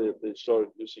is they started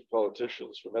using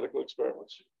politicians for medical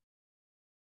experiments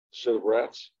instead of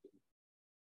rats?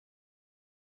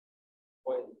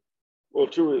 Boy, Well,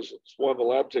 two reasons. One, the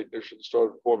lab technicians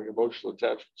started forming emotional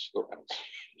attachments to the rats.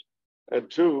 And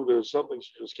two, there's some things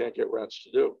you just can't get rats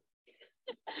to do.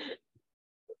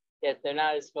 yes, they're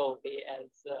not as filthy as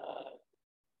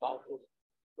politicians.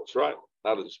 That's right.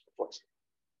 Not as complexity.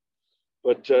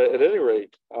 But at any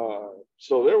rate,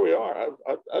 so there we are.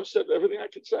 I've said everything I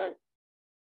can say.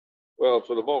 Well,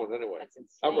 for the moment, anyway. That's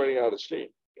insane. I'm running out of steam.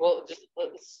 Well,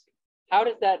 how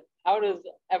does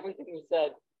everything you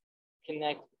said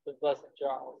connect with Blessed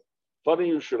Charles? Funny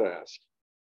you should ask.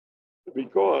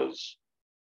 Because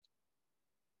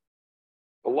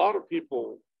a lot of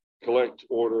people collect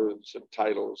orders and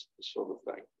titles, this sort of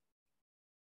thing.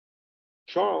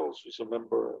 Charles was a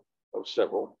member of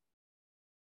several,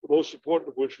 the most important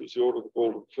of which was the Order of the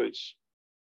Golden Fleece.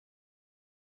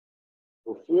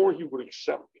 Before he would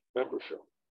accept membership,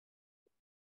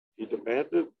 he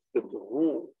demanded that the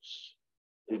rules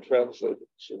be translated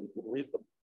so he could read them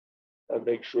and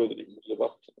make sure that he could live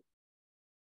up to them.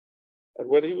 And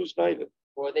when he was knighted,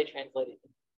 Or were they translated?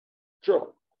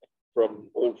 sure, from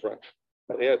Old French,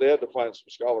 and they had to find some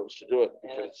scholars to do it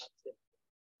Yeah, because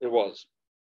it was,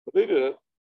 but they did it,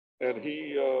 and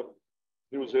he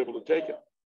was able to take it.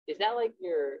 is that like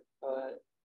your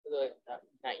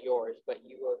not yours, but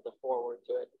you wrote the foreword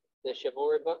to it, the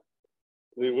chivalry book?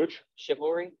 Which,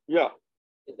 Chivalry, yeah,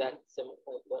 is that similar?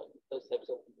 Those types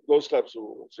of those types of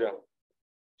rules, yeah.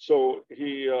 So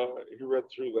he read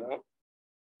through that,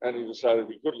 and he decided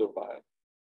he could live by it,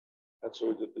 and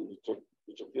so he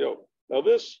took the oath. Now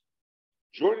this,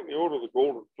 joining the Order of the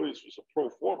Golden Fleece was a pro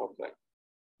forma thing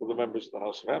for the members of the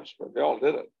House of Habsburg. They all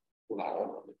did it. Well, not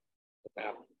all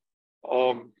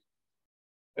of them.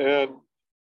 And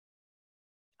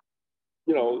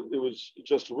you know, it was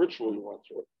just a ritual you went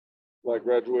through, like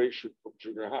graduation from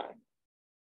junior high,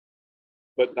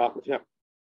 but not with him.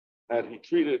 And he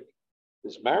treated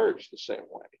his marriage the same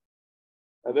way,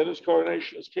 and then his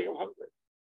coronation as King of Hungary.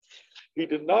 He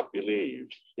did not believe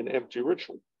in empty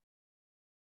ritual.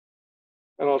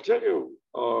 And I'll tell you,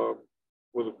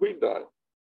 when the Queen died,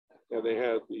 and they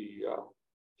had the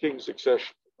King's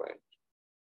succession thing,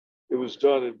 it was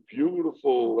done in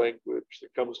beautiful language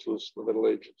that comes to us in the Middle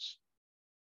Ages.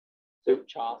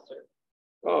 Chaucer.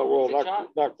 Oh, well,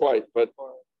 not quite, but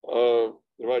Or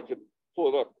if I can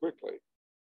pull it up quickly,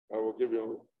 I will give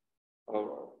you.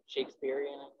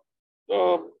 Shakespearean.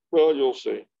 Well, you'll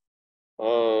see.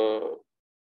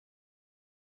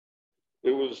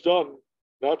 It was done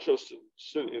not just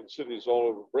in cities all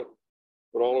over Britain,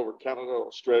 but all over Canada,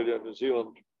 Australia, New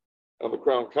Zealand, and the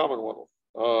Crown Commonwealth.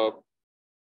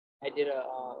 I did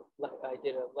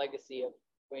a legacy of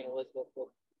Queen Elizabeth with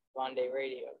Monday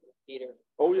Radio, Peter.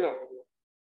 Oh, yeah.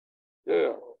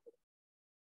 Yeah.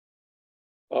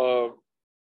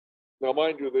 Now,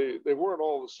 mind you, they weren't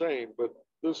all the same, but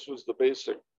this was the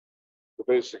basic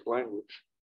language.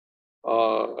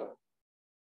 And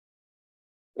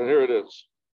here it is.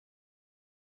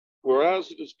 Whereas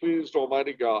it has pleased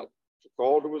Almighty God to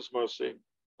call to his mercy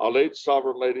our late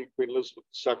sovereign lady, Queen Elizabeth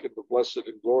II, of blessed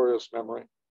and glorious memory,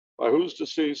 by whose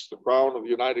decease the crown of the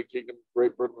United Kingdom,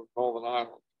 Great Britain, and Northern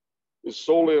Ireland is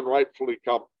solely and rightfully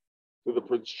come to the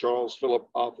Prince Charles Philip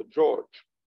Arthur George.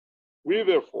 We,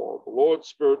 therefore, the Lord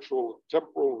spiritual and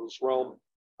temporal of this realm,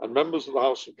 and members of the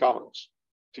House of Commons,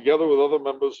 together with other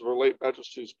members of Her late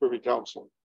Majesty's Privy Council,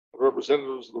 and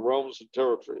representatives of the realms and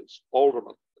territories,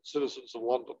 aldermen, and citizens of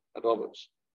London, and others,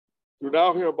 do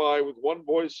now hereby, with one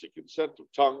voice and consent of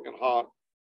tongue and heart,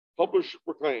 publish and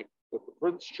proclaim that the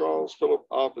Prince Charles Philip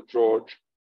Arthur George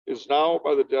is now,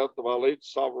 by the death of our late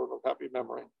sovereign of happy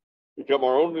memory, become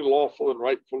our only lawful and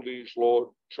rightful liege Lord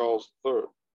Charles III.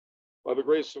 By the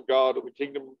grace of God, of the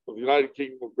Kingdom of the United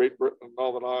Kingdom of Great Britain and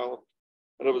Northern Ireland,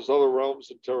 and of his other realms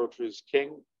and territories,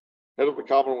 King, head of the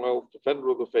Commonwealth, defender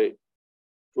of the faith,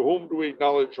 to whom do we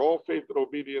acknowledge all faith and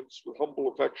obedience with humble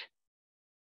affection,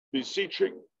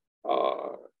 beseeching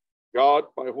God,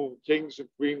 by whom kings and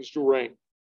queens do reign,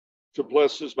 to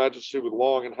bless his majesty with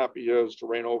long and happy years to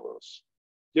reign over us.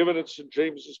 Given at St.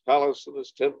 James's Palace on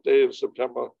this 10th day of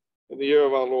September, in the year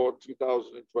of our Lord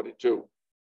 2022.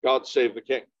 God save the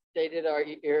King. They did our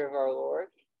Year of Our Lord.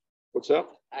 What's that?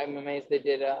 I'm amazed they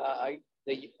did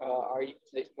the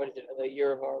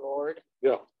Year of Our Lord.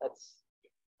 Yeah. That's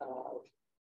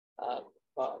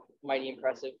mighty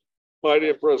impressive. Mighty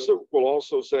impressive. We'll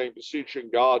also saying, beseeching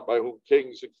God, by whom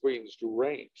kings and queens do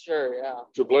reign. Sure, yeah.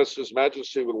 To bless his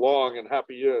majesty with long and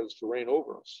happy years to reign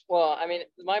over us. Well, I mean,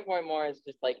 my point more is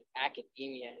just like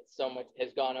academia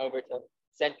has gone over to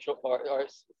central or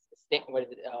what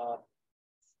is it?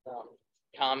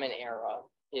 Common Era,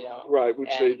 you know. Right,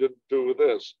 which they didn't do with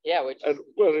this. Yeah, which. And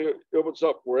well, it opens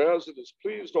up. Whereas it has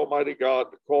pleased Almighty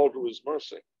God to call to his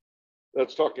mercy.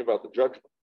 That's talking about the judgment.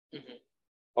 Mm-hmm.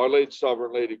 Our late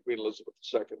sovereign lady, Queen Elizabeth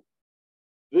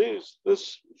II.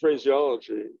 This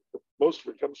phraseology, most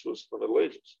of it comes to us from the Middle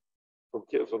Ages, from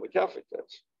the Catholic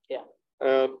texts. Yeah.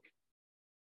 And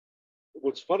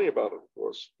what's funny about it, of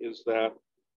course, is that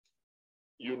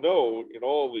you know, in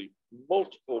all the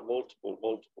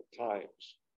multiple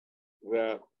times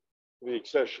that the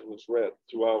accession was read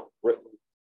throughout Britain,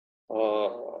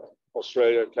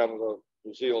 Australia, Canada,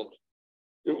 New Zealand,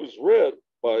 it was read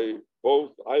by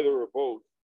either or both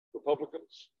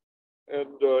Republicans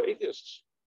and atheists.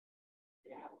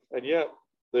 Yeah. And yet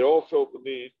they all felt the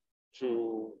need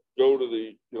to go to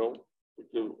the,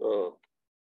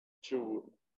 to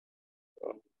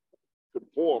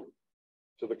conform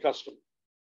to the custom,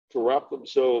 to wrap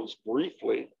themselves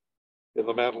briefly in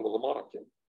the mantle of the monarchy.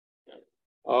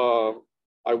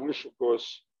 I wish, of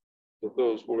course, that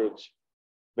those words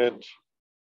meant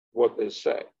what they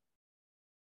say.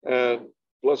 And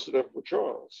blessed Emperor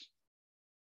Charles,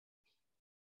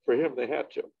 for him, they had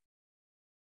to.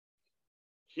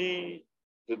 He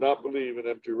did not believe in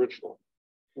empty ritual,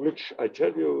 which I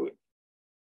tell you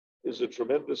is a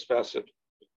tremendous facet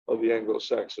of the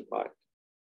Anglo-Saxon mind.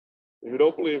 If you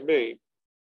don't believe me,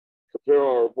 compare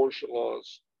our abortion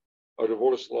laws, our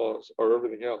divorce laws, our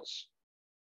everything else,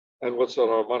 and what's on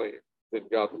our money, in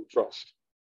God we trust.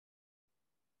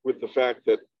 With the fact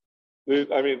that,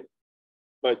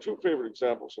 my two favorite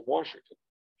examples in Washington,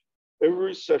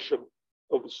 every session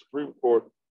of the Supreme Court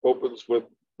opens with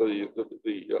the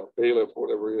bailiff,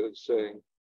 whatever he is, saying,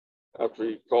 after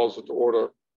he calls it to order,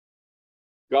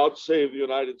 God save the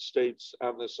United States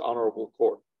and this honorable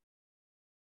court.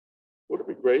 Wouldn't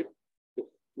it be great if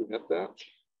we meant that?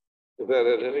 If that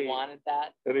had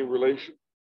any relation?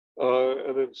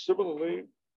 And then similarly,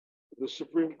 the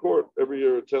Supreme Court every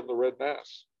year attend the Red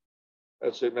Mass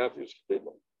at St. Matthew's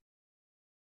Cathedral.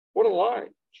 What a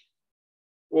line.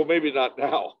 Well, maybe not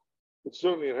now, but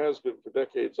certainly it has been for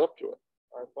decades up to it.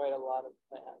 Or quite a lot of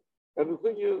that. And the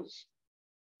thing is,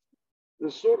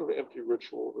 this sort of empty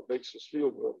ritual that makes us feel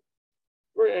good,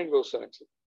 very Anglo-Saxon.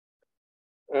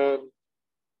 And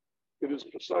it is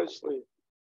precisely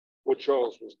what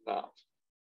Charles was not.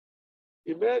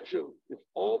 Imagine if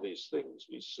all these things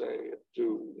we say and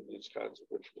do in these kinds of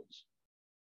rituals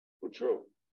were true.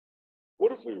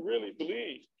 What if we really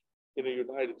believed in a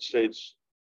United States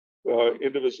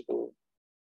indivisible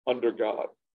under God?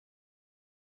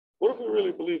 What if we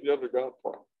really believed the under God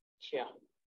part? Yeah.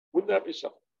 Wouldn't that be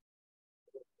something?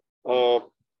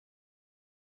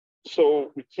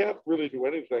 So we can't really do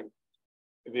anything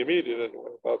in the immediate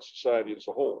anyway about society as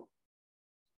a whole.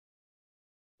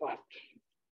 but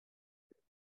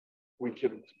we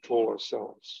can control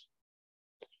ourselves.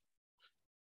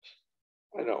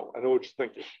 I know what you're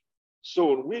thinking.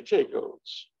 So when we take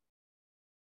oaths,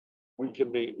 we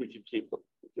can keep them.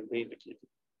 We can mean to keep them.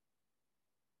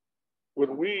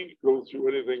 When we go through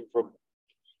anything from,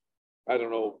 I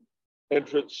don't know,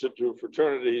 entrance into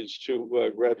fraternities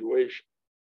to graduation,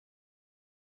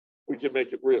 we can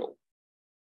make it real.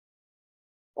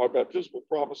 Our baptismal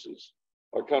promises,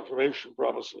 our confirmation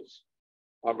promises,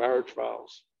 our marriage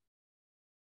vows.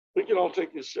 We can all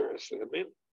take this seriously. I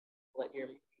mean, let your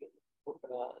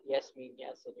yes mean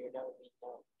yes and your no mean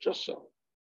no. Just so.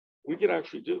 We can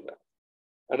actually do that.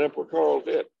 And Emperor Karl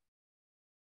did.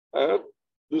 And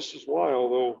this is why,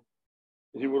 although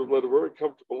he would have led a very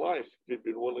comfortable life if he'd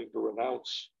been willing to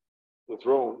renounce the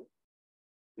throne,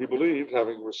 he believed,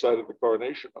 having recited the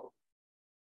coronation oath,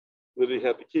 that he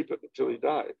had to keep it until he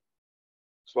died.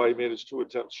 That's why he made his 2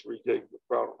 attempts to retake the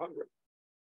crown of Hungary.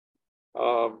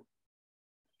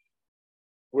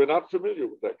 We're not familiar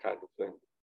with that kind of thing.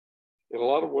 In a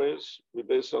lot of ways, we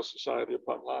base our society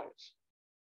upon lies.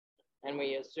 And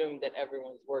we assume that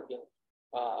everyone's working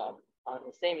on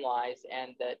the same lies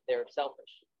and that they're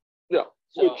selfish. Yeah,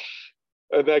 so,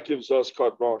 and that gives us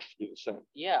carte blanche to be the same.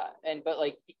 Yeah, but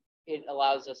like it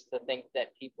allows us to think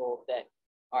that people that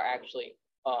are actually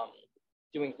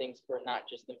doing things for not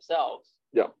just themselves.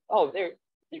 Yeah. Oh, they're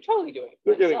totally doing it.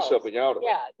 They're getting something out of it.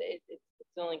 Yeah,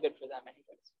 it's only good for them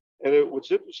anyways. And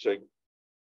what's interesting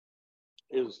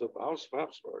is that the House of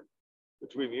Habsburg,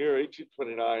 between the year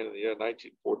 1829 and the year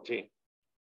 1914,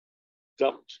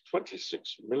 dumped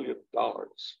 $26 million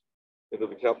into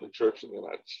the Catholic Church in the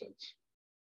United States,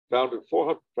 founded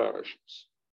 400 parishes,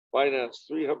 financed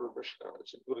 300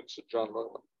 missionaries, including St. John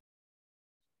Merlin,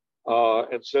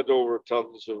 and sent over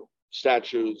tons of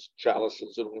statues,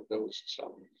 chalices, and windows and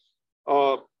stuff.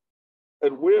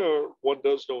 And where one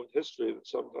does know in history that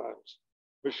sometimes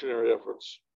missionary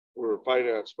efforts were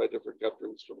financed by different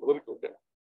countries for political gain,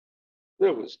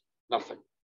 there was nothing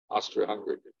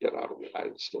Austria-Hungary could get out of the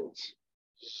United States.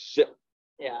 Shit.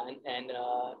 Yeah, and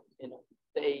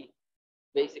they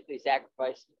basically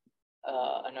sacrificed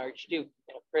an archduke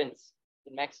and a prince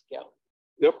in Mexico.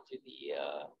 Yep. To the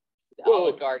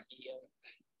oligarchy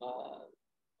of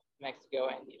Mexico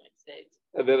and the United States.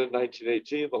 And then in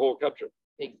 1918, the whole country.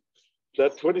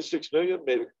 That 26 million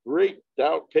made a great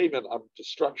down payment on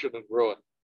destruction and ruin.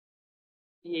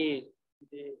 Yeah.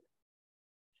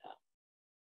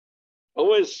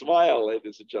 Always smile,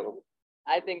 ladies and gentlemen.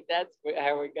 I think that's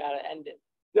how we got to end it.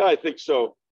 Yeah, I think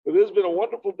so. But it has been a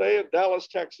wonderful day in Dallas,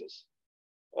 Texas.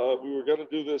 We were going to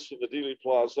do this from the Dealey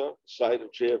Plaza, site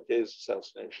of JFK's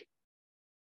assassination,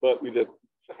 but we didn't.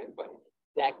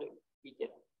 Exactly, we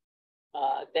didn't.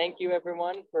 Thank you,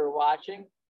 everyone, for watching.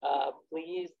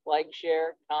 Please like,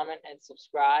 share, comment, and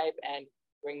subscribe, and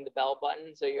ring the bell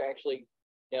button so you actually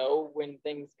know when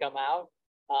things come out.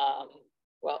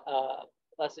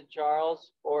 Blessed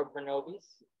Charles or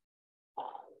Bernobis.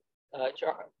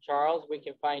 Charles, we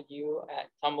can find you at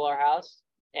Tumblr House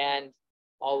and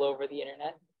all over the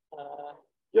internet.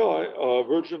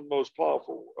 Virgin Most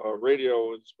Powerful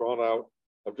Radio is brought out.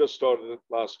 I've just started it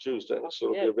last Tuesday,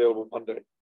 so it'll be available Monday.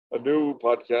 A new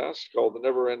podcast called The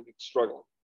Never Ending Struggle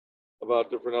about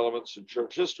different elements in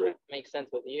church history. Makes sense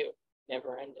with you.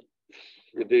 Never ending.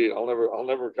 Indeed, I'll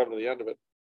never come to the end of it.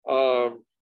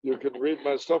 You can read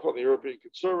my stuff on the European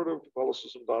Conservative,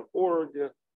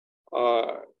 Catholicism.org,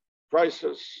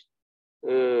 Crisis.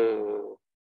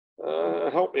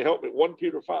 Help me. 1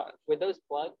 Peter 5. With those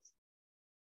plugs?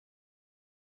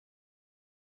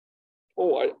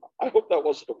 Oh, I hope that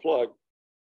wasn't a plug.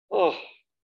 Oh,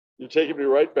 you're taking me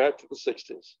right back to the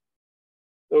 60s.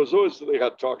 There was always, they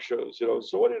had talk shows,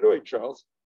 So what are you doing, Charles?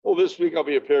 Oh, this week I'll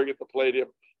be appearing at the Palladium.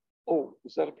 Oh,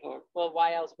 is that a plug? Well,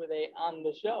 why else were they on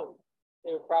the show?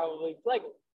 They were probably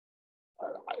plugging.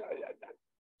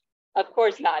 Of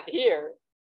course not here.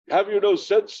 Have you no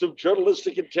sense of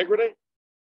journalistic integrity?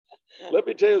 Let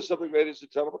me tell you something, ladies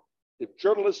and gentlemen. If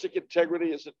journalistic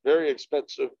integrity isn't very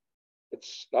expensive,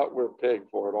 it's not worth paying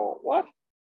for at all. What?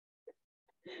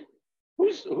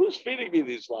 Who's feeding me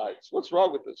these lies? What's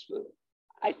wrong with this food?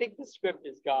 I think the script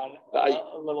has gone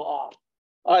a little off.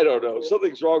 I don't know.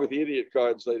 Something's wrong with the idiot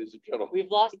cards, ladies and gentlemen.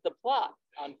 We've lost the plot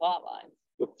on plot lines.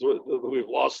 We've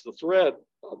lost the thread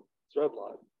on thread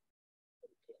line.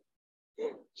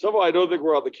 Somehow I don't think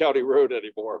we're on the county road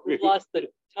anymore. We've lost the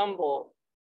tumble.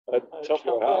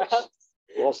 Tumble house.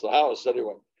 Lost the house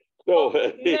anyway. No.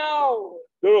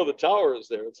 No, the tower is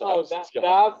there. It's the house. The house is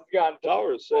gone. The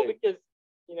tower is safe. Well, because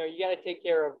you got to take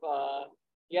care of the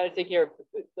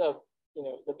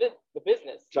the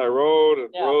business. Tyrone and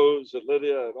Yeah. Rose and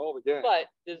Lydia and all the gang. But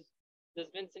does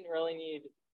Vincent really need a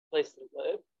place to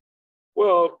live?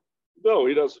 Well, no,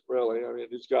 he doesn't really. I mean,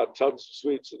 he's got tons of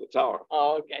suites in the tower.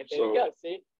 Oh, okay. There you So- go.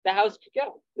 See, the house could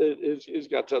go. He's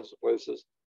got tons of places.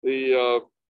 There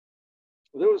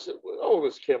was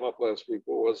this came up last week.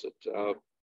 What was it?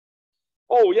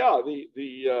 Oh yeah,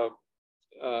 he and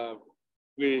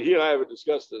I haven't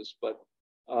discussed this, but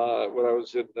when I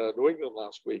was in New England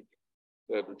last week,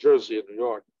 New Jersey and New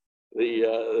York,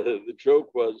 the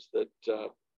joke was that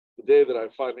the day that I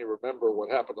finally remember what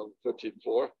happened on the 13th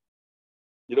floor,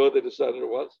 you know what they decided it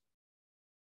was?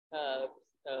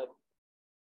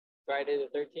 Friday the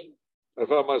 13th. I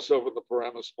found myself in the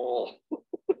Paramus Mall.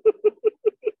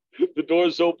 The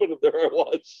doors open and there I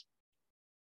was.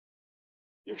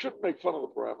 You shouldn't make fun of the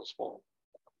Paramus Mall.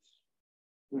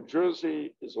 New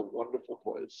Jersey is a wonderful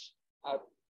place.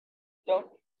 Don't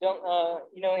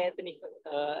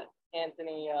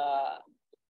Anthony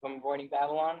from Avoiding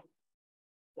Babylon?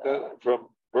 From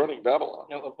Burning Babylon.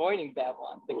 No, Avoiding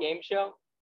Babylon, the game show.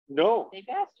 No, They've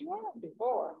asked you on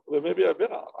before. well, maybe I've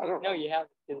been on. I don't know. No, you haven't.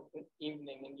 It's an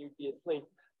evening and you'd be asleep.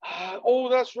 Oh,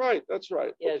 that's right. That's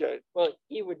right. Yeah. Okay. Well,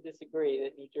 he would disagree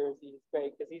that New Jersey is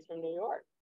great because he's from New York.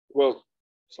 Well,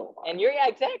 so am I. And you're, yeah,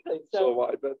 exactly. So So, am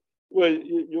I. But well,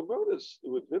 you'll notice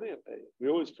with Vinny and me, we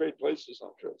always trade places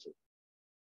on Jersey.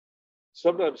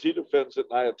 Sometimes he defends it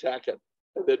and I attack it,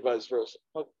 and then vice versa.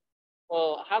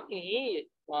 well, how can he?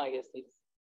 Well, I guess he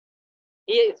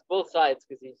is both sides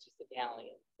because he's just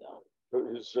Italian. So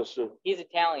He's just a he's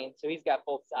Italian, so he's got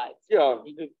both sides. yeah.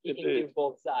 He can do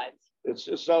both sides.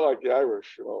 It's not like the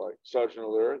Irish, like Sergeant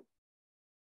O'Leary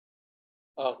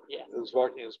Oh yeah, is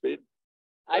walking in speed.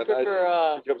 I And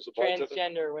prefer becomes a bartender.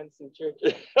 transgender Winston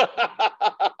Churchill.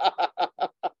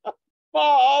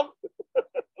 Mom.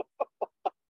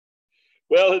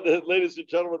 Well, ladies and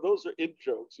gentlemen, those are in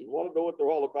jokes. You want to know what they're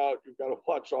all about, you've got to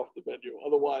watch off the menu.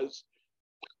 Otherwise,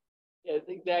 Yes,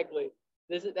 exactly.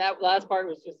 That last part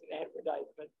was just an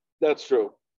advertisement. that's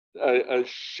true. A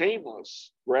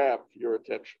shameless grab for your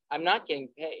attention. I'm not getting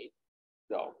paid.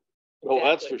 No, no,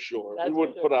 that's Exactly. for sure. That's We for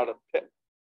wouldn't sure. put out a pit.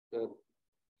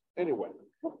 Anyway.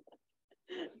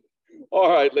 All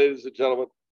right, ladies and gentlemen,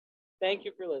 Thank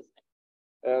you for listening.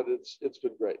 and it's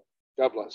been great. God bless.